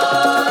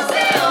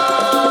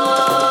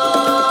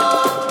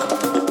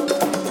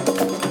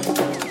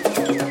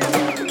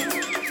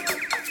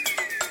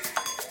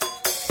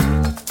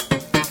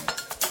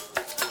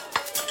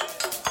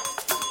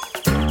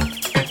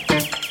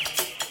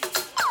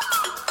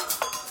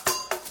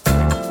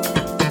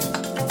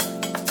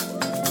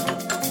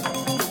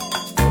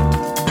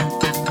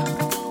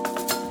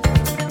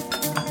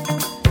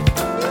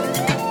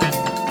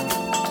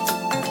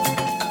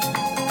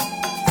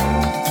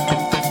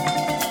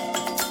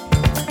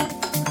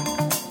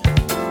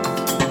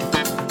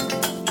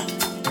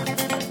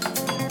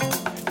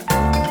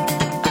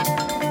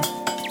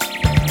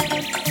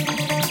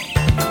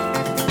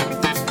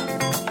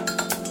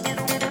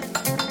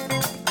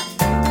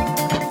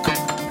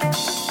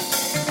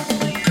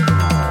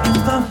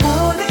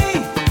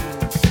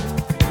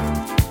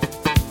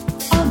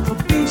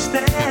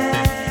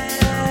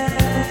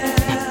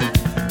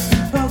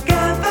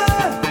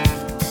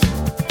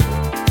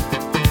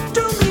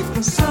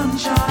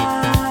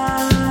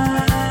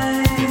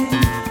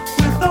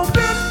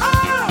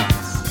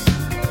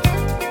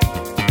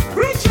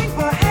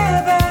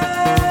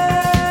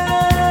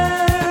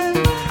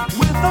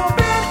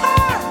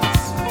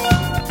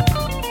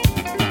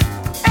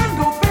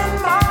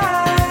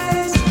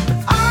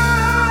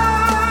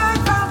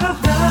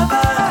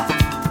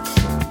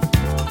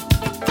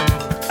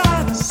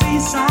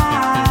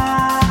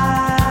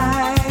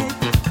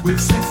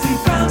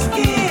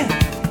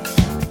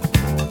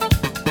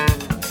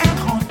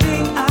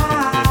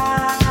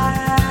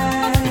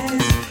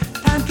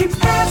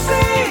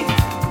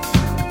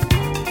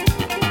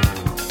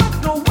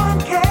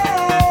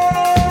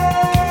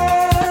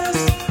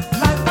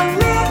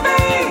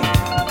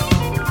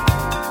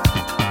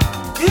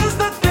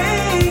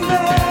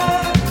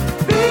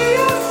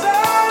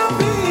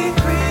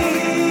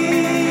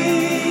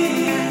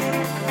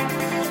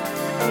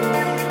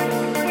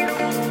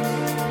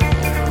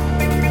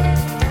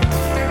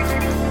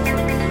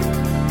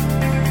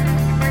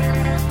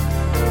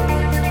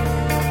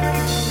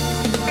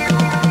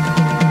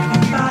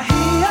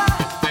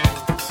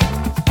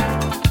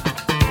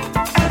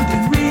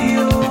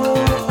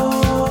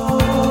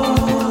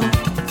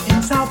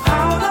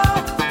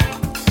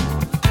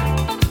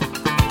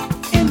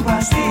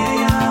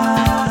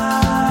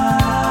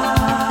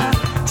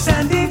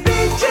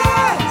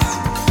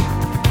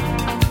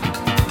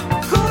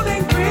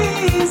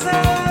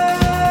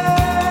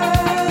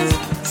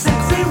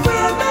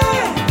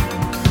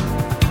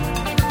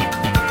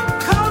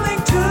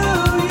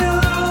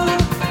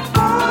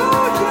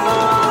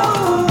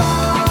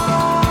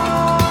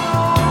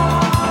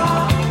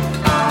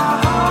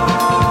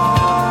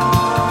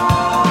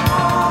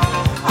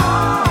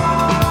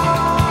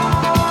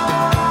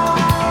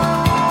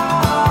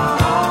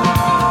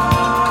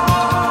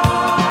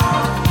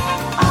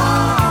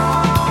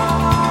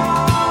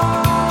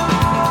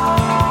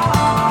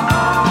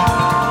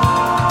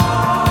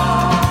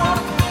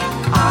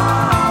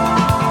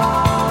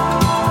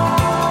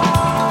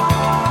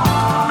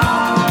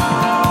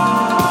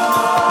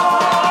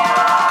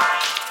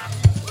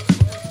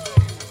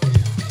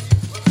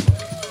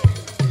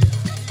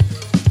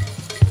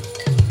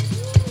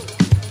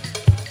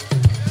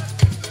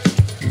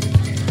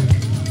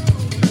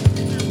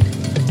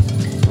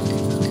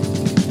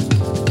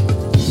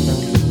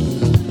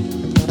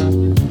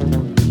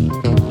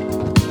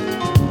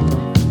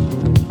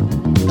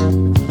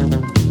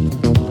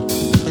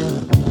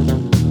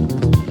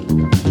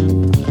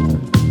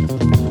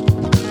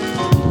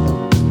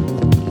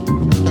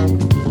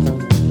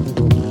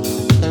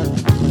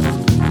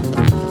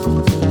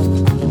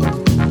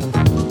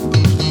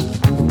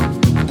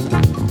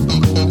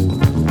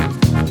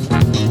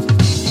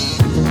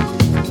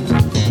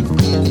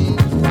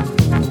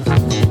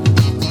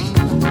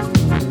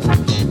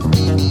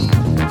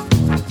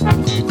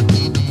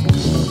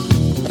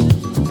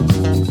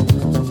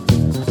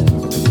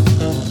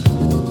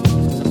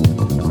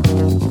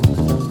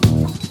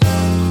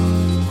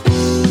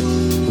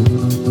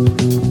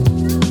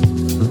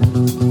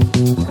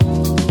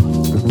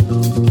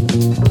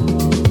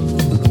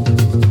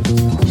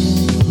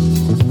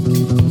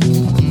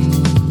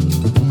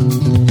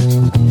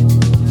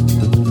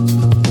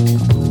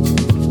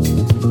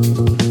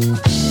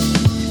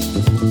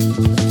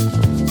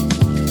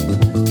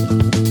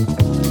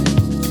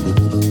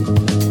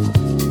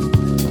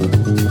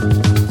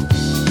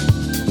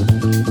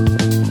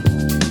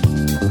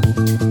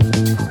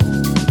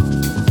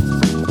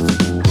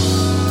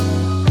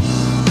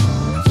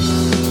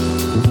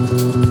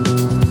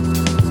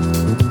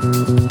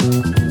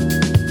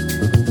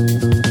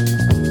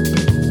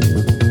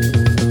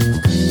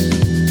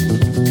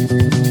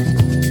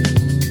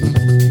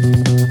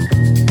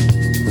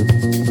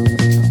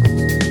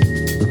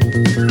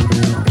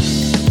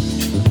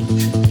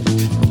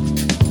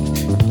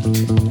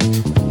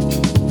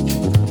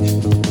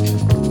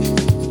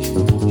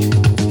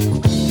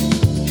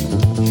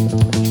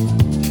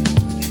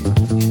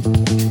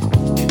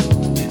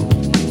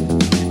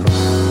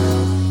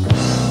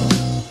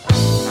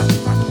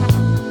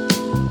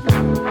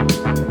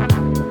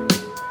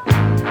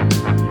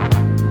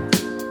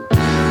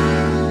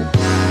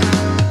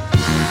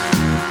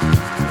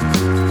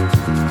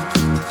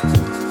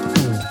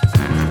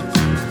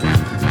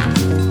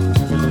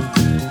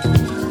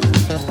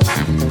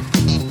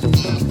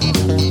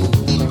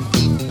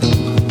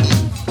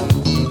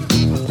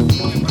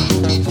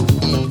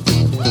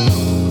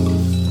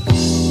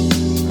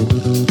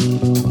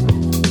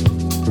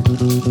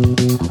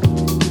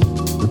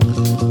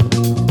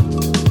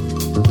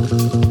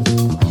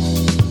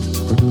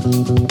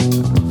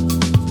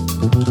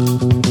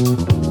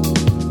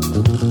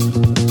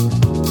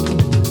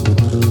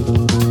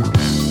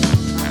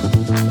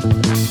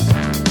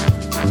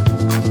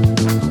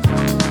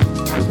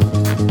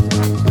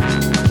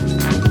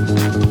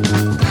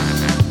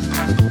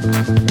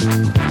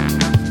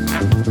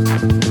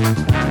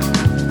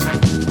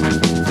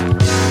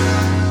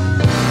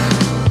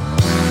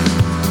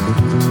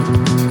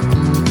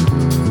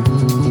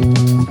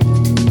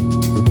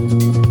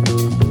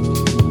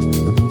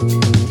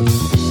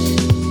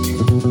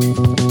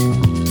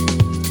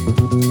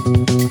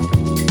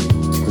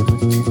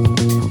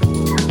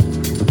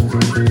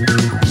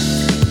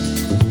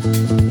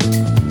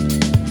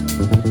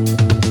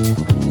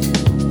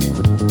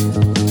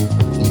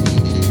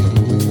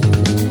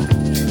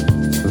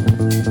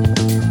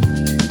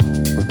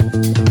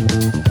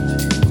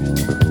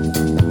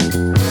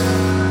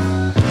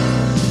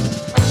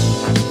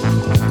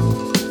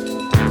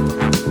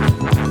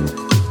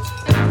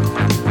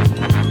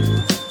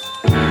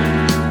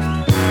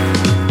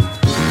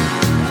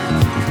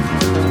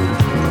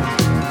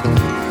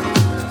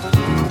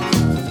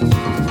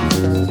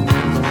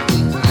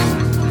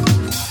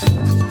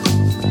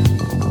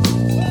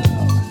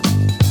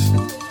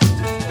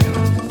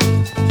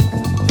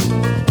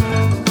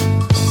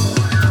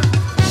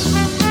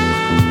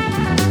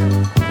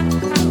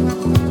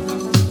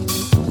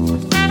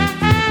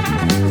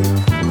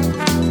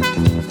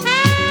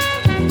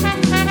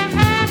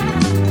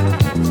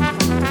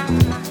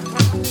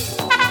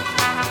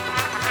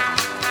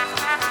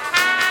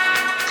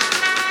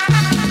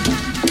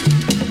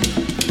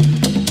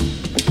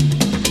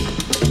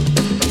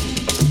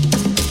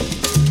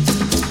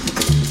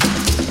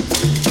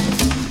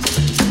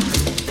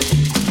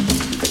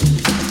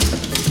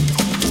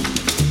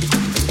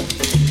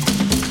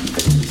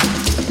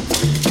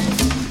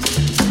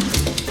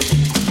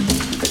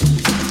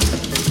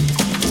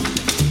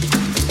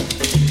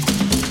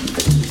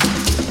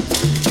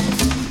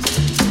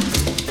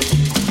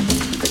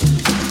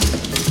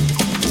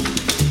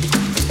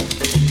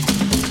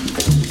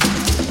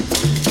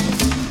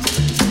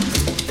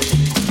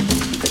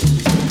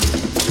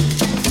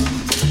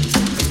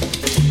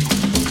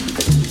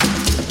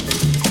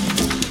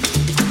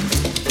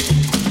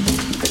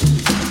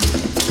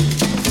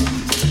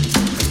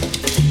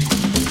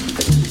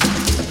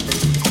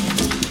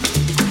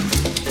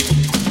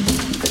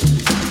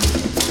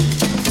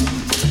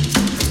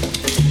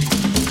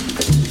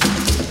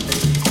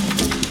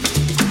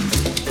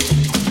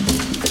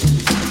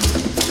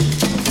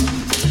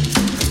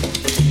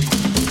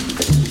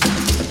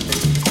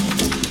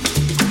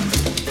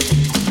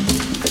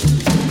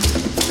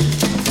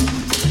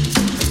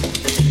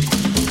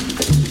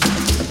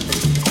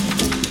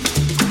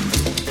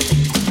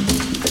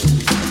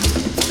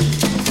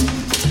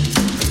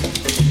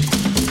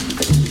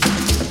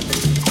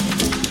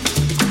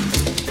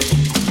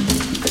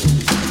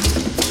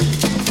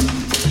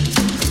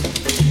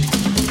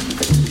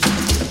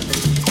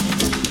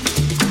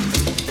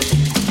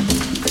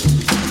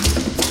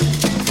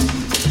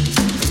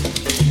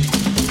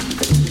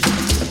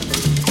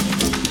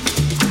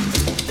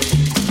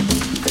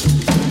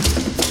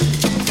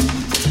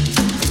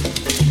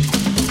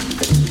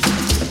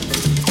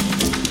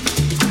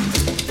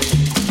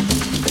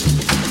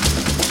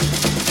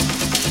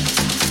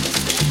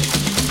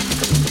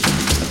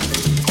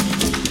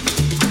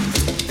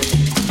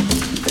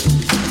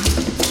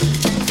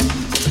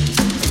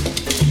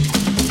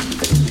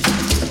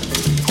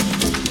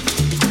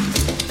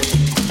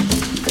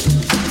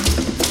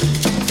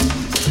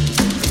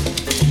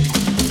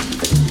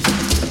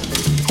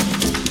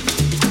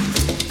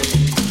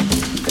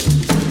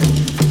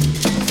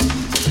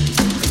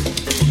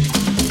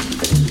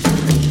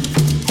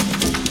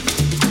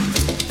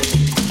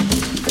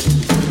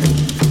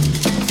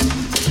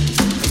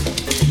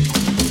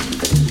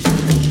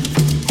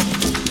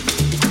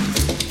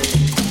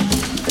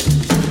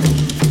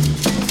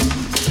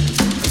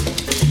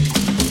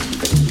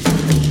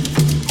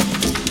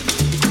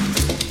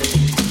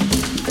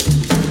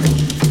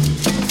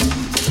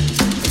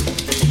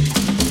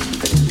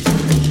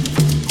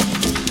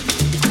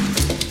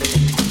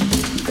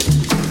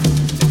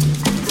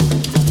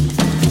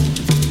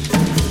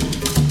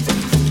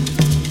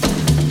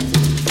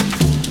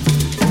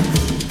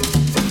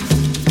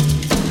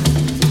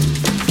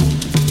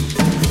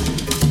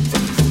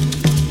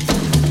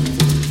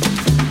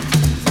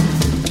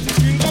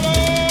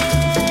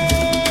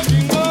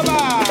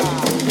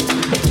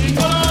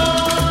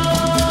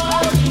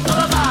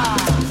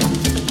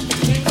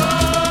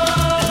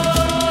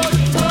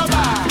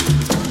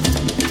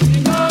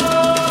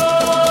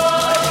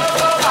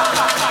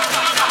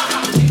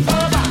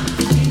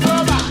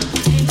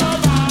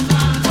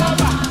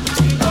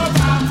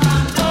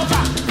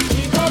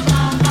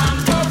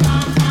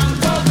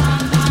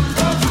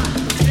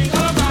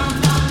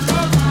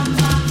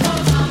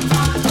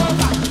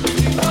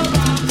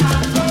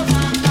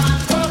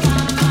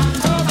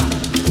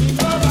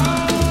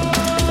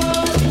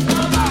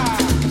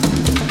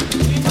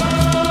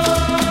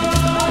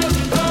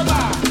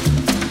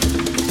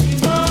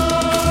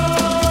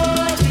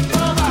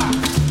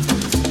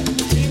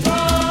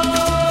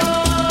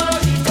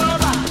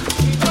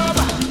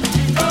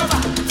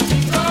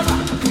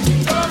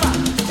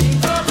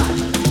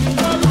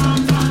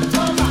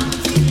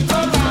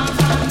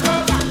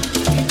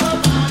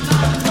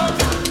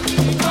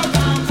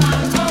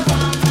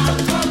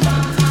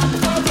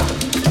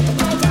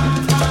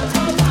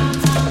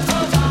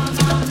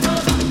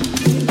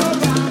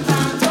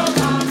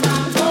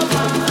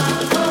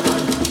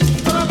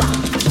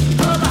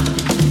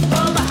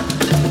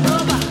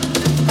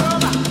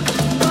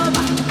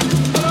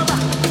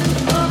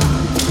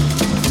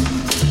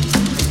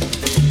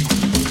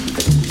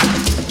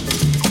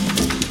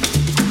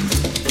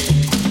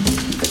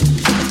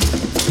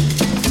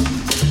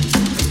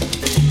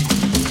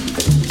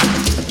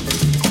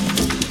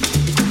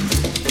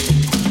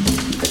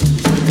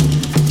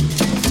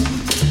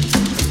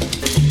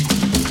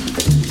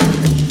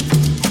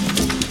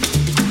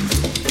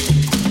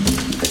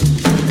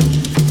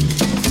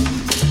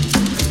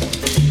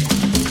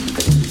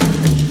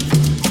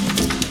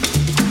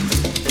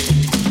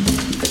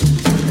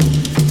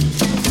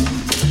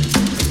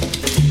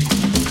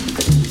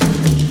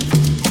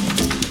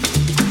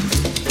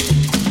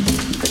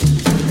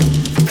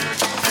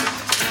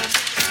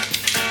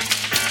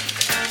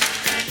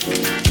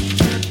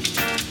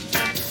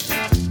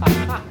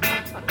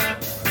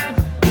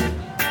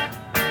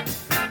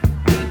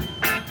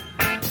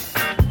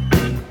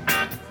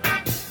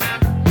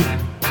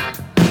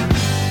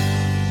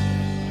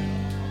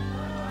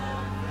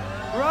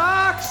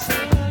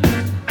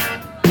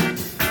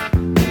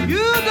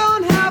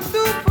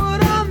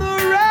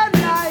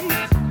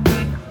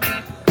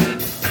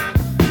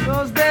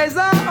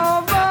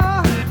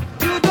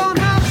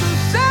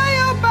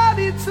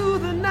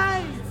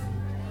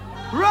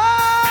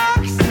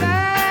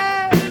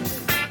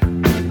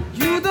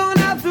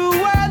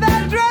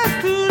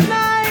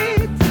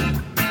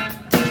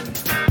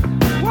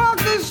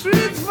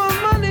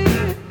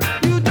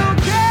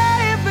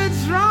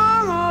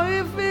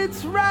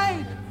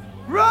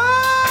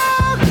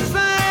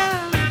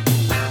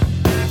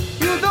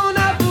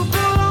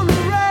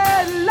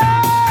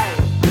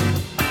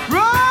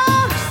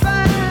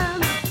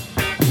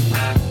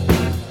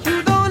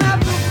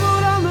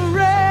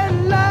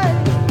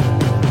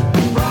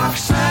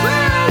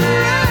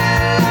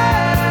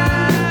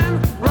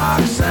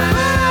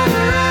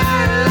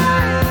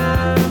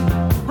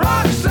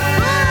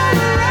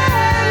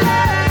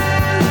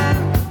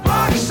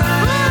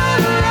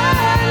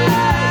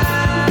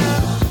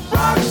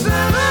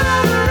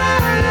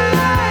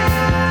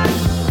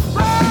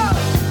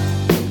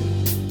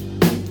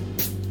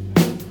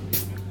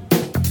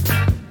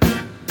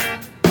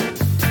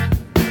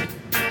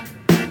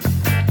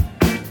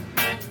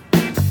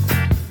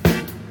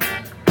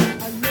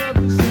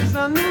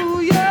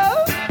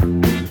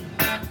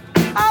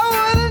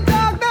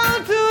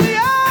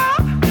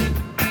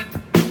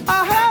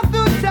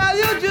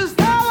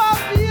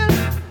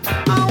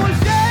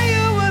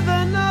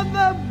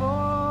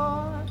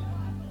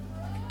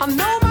 I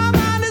know my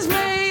mind is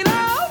made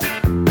up,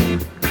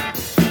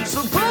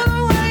 so put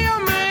away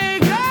your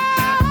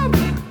makeup.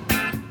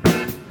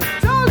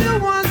 Told you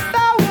once,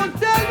 I won't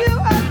tell you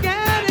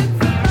again. It's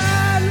the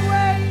bad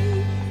way.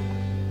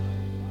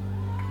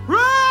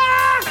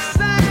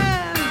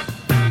 Roxanne,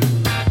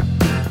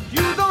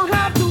 you don't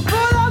have to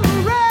put on the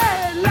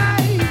red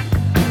light.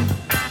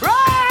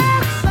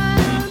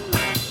 Roxanne,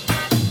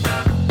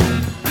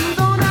 you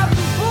don't have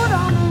to put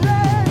on the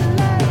red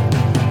light.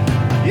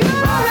 You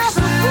don't have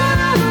to put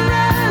on the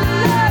red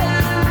light.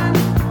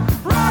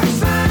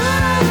 Roxanne,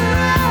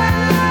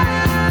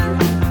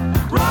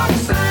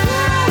 Roxanne,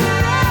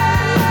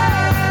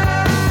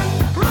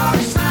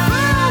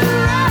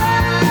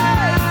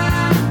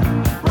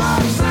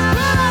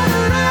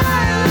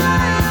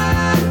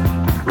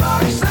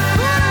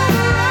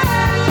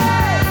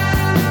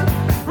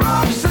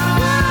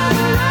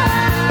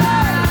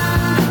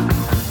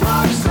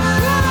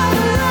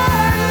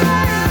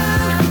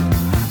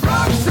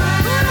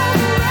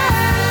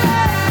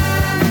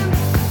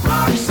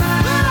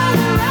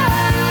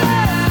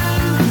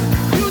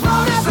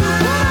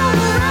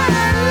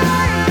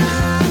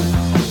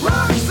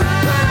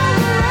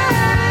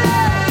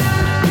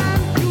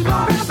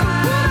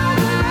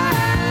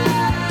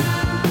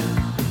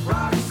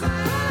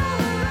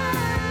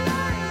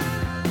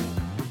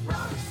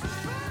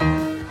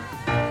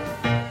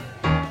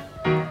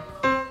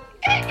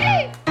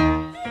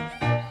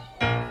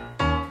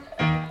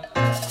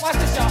 watch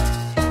this, y'all.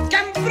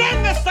 Can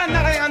prende sta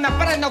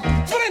andando,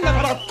 prendo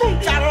la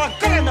cuccia,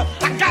 correndo,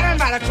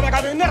 aggarrando,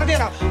 correndo,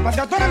 nerdino. Ma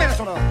da dove me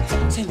sono?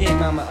 Cindy,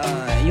 mama,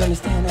 you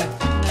understand that?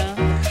 No.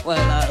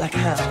 Well, like,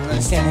 I don't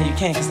understand how you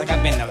can, cause like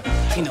I've been to,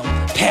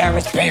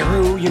 Paris,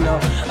 Beirut,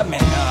 I've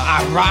been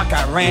Iraq,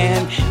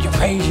 Iran,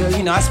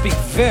 Eurasia, I speak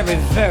very,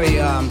 very,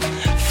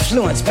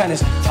 fluent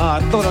Spanish.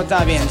 Todo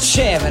está bien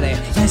chévere. You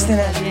understand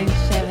that? Bien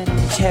chévere.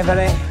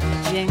 Chévere.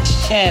 Bien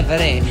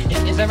Chévere.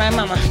 Is that right,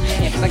 mama?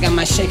 Yeah, cause I got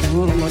my shaking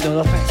room, do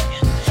the thing.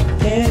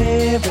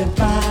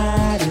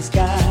 Everybody's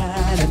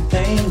got a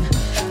thing,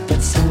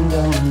 but some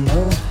don't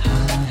know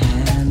how to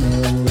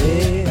handle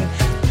it.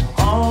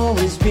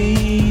 Always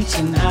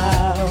reaching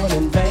out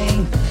in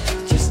vain,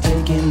 just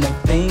taking the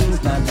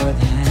things not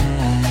worth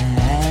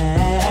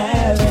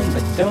having.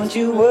 But don't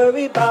you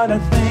worry about a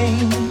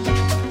thing.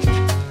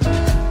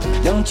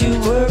 Don't you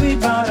worry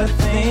about a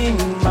thing,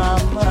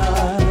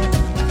 mama.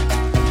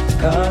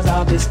 Cause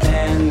I'll be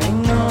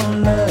standing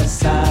on the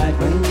side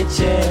when you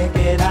check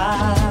it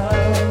out.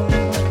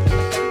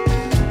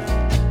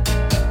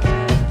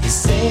 You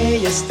say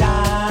your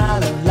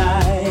style of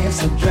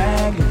life's a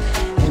drag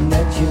and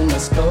that you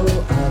must go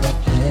other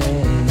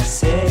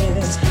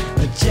places.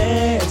 But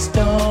just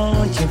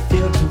don't you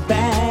feel too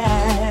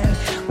bad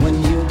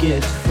when you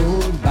get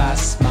fooled by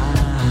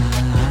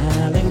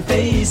smiling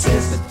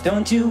faces. But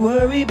don't you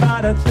worry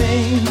about a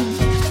thing.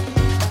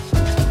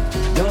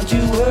 Don't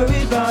you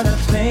worry about a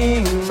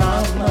thing,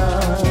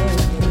 mama.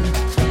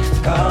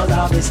 Cause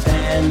I'll be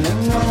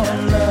standing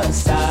on the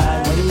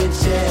side when you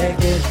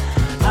check it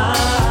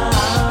out.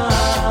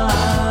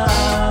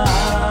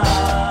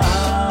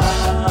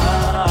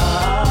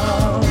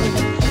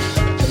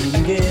 When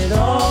you get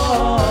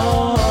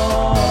off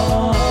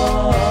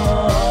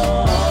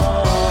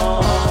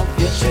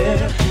your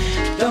chair.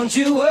 Don't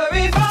you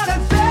worry about a